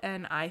role,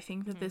 and I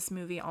think that this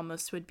movie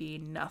almost would be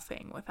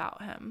nothing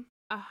without him.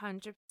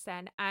 100%.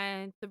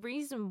 And the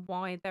reason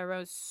why there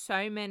are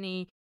so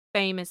many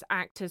famous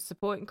actors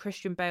supporting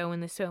Christian Bale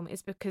in this film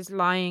is because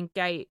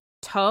Lionsgate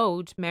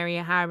told Mary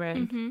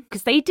Harron,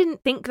 because they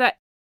didn't think that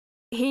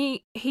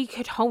he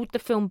could hold the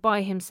film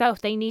by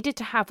himself. They needed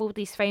to have all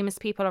these famous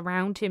people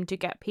around him to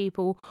get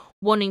people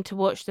wanting to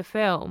watch the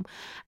film.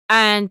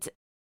 And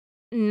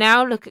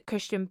now look at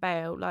Christian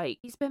Bale. Like,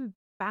 he's been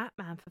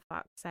Batman, for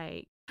fuck's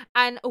sake.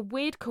 And a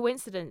weird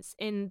coincidence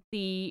in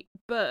the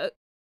book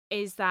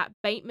is that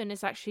Bateman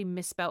is actually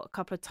misspelled a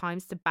couple of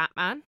times to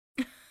Batman.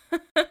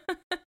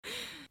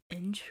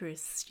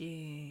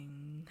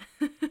 Interesting.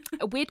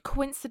 A weird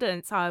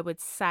coincidence, I would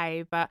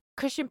say, but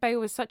Christian Bale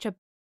was such a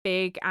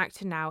big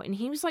actor now, and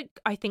he was like,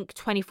 I think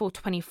 24,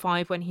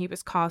 25 when he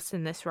was cast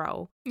in this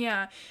role.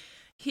 Yeah.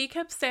 He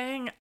kept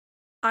saying,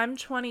 I'm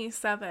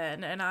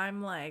 27, and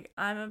I'm like,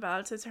 I'm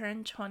about to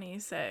turn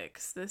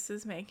 26. This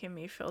is making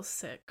me feel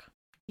sick.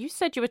 You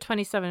said you were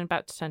 27 and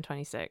about to turn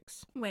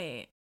 26.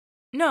 Wait.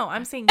 No,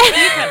 I'm saying he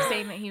kept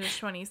saying that he was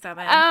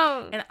 27.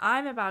 Oh. And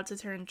I'm about to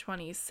turn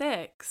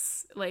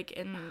 26, like,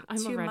 in 2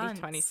 months. I'm already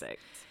 26.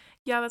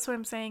 Yeah, that's what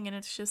I'm saying. And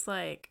it's just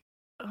like,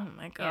 oh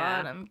my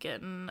God, I'm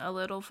getting a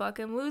little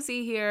fucking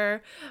woozy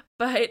here.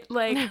 But,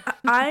 like,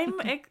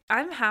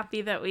 I'm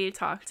happy that we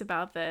talked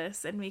about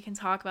this and we can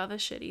talk about the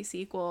shitty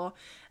sequel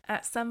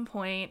at some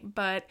point.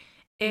 But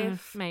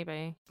if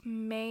maybe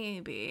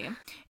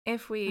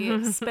if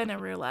we spin a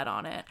roulette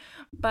on it,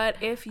 but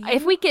if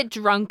we get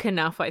drunk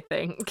enough, I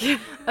think.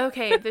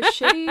 Okay, the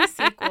shitty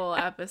sequel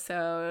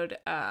episode,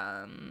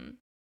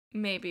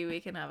 maybe we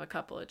can have a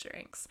couple of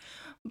drinks.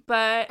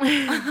 But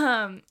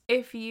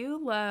if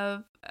you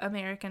love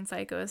American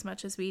Psycho as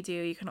much as we do,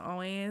 you can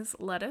always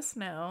let us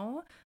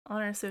know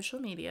on our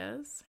social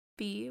medias.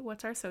 V,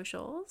 what's our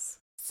socials?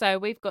 So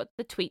we've got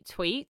the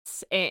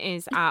tweets. It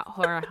is at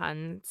Horror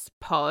Huns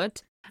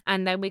Pod.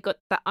 And then we got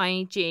the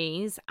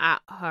IGs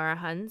at Horror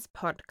Huns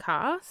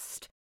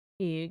Podcast.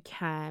 You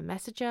can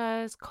message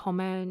us,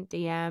 comment,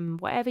 DM,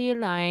 whatever you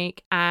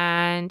like,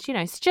 and,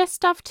 suggest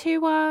stuff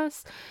to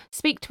us,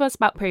 speak to us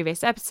about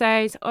previous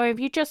episodes, or if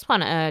you just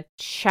want to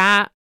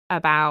chat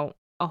about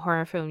a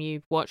horror film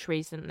you've watched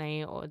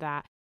recently or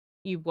that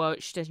you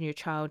watched in your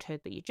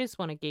childhood that you just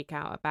want to geek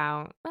out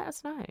about, let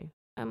us know.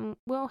 And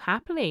we'll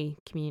happily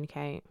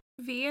communicate.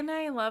 V and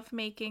I love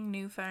making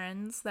new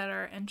friends that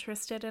are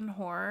interested in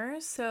horror,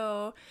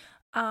 so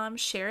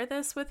share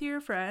this with your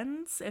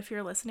friends if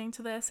you're listening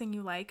to this and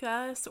you like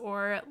us,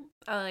 or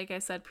like I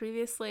said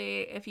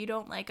previously, if you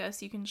don't like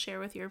us, you can share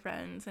with your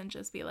friends and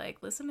just be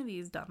like, listen to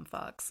these dumb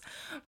fucks.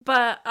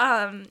 But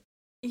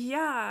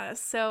yeah,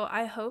 so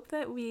I hope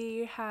that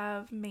we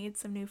have made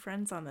some new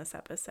friends on this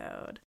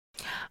episode.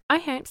 I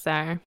hope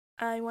so.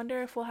 I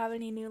wonder if we'll have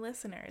any new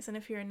listeners. And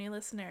if you're a new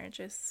listener,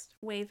 just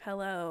wave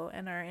hello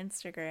in our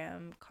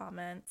Instagram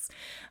comments.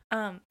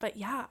 But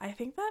yeah, I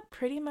think that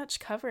pretty much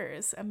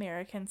covers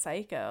American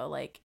Psycho.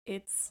 Like,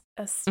 it's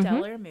a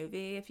stellar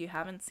movie. If you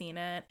haven't seen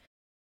it,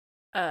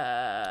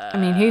 I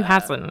mean, who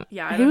hasn't?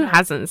 Yeah, who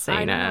hasn't seen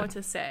it? I don't know what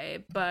to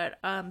say. But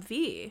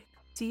V,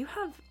 do you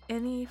have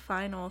any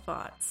final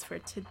thoughts for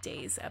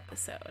today's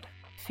episode?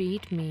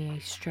 Feed me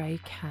a stray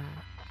cat.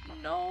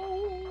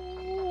 No.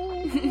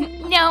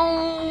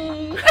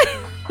 No.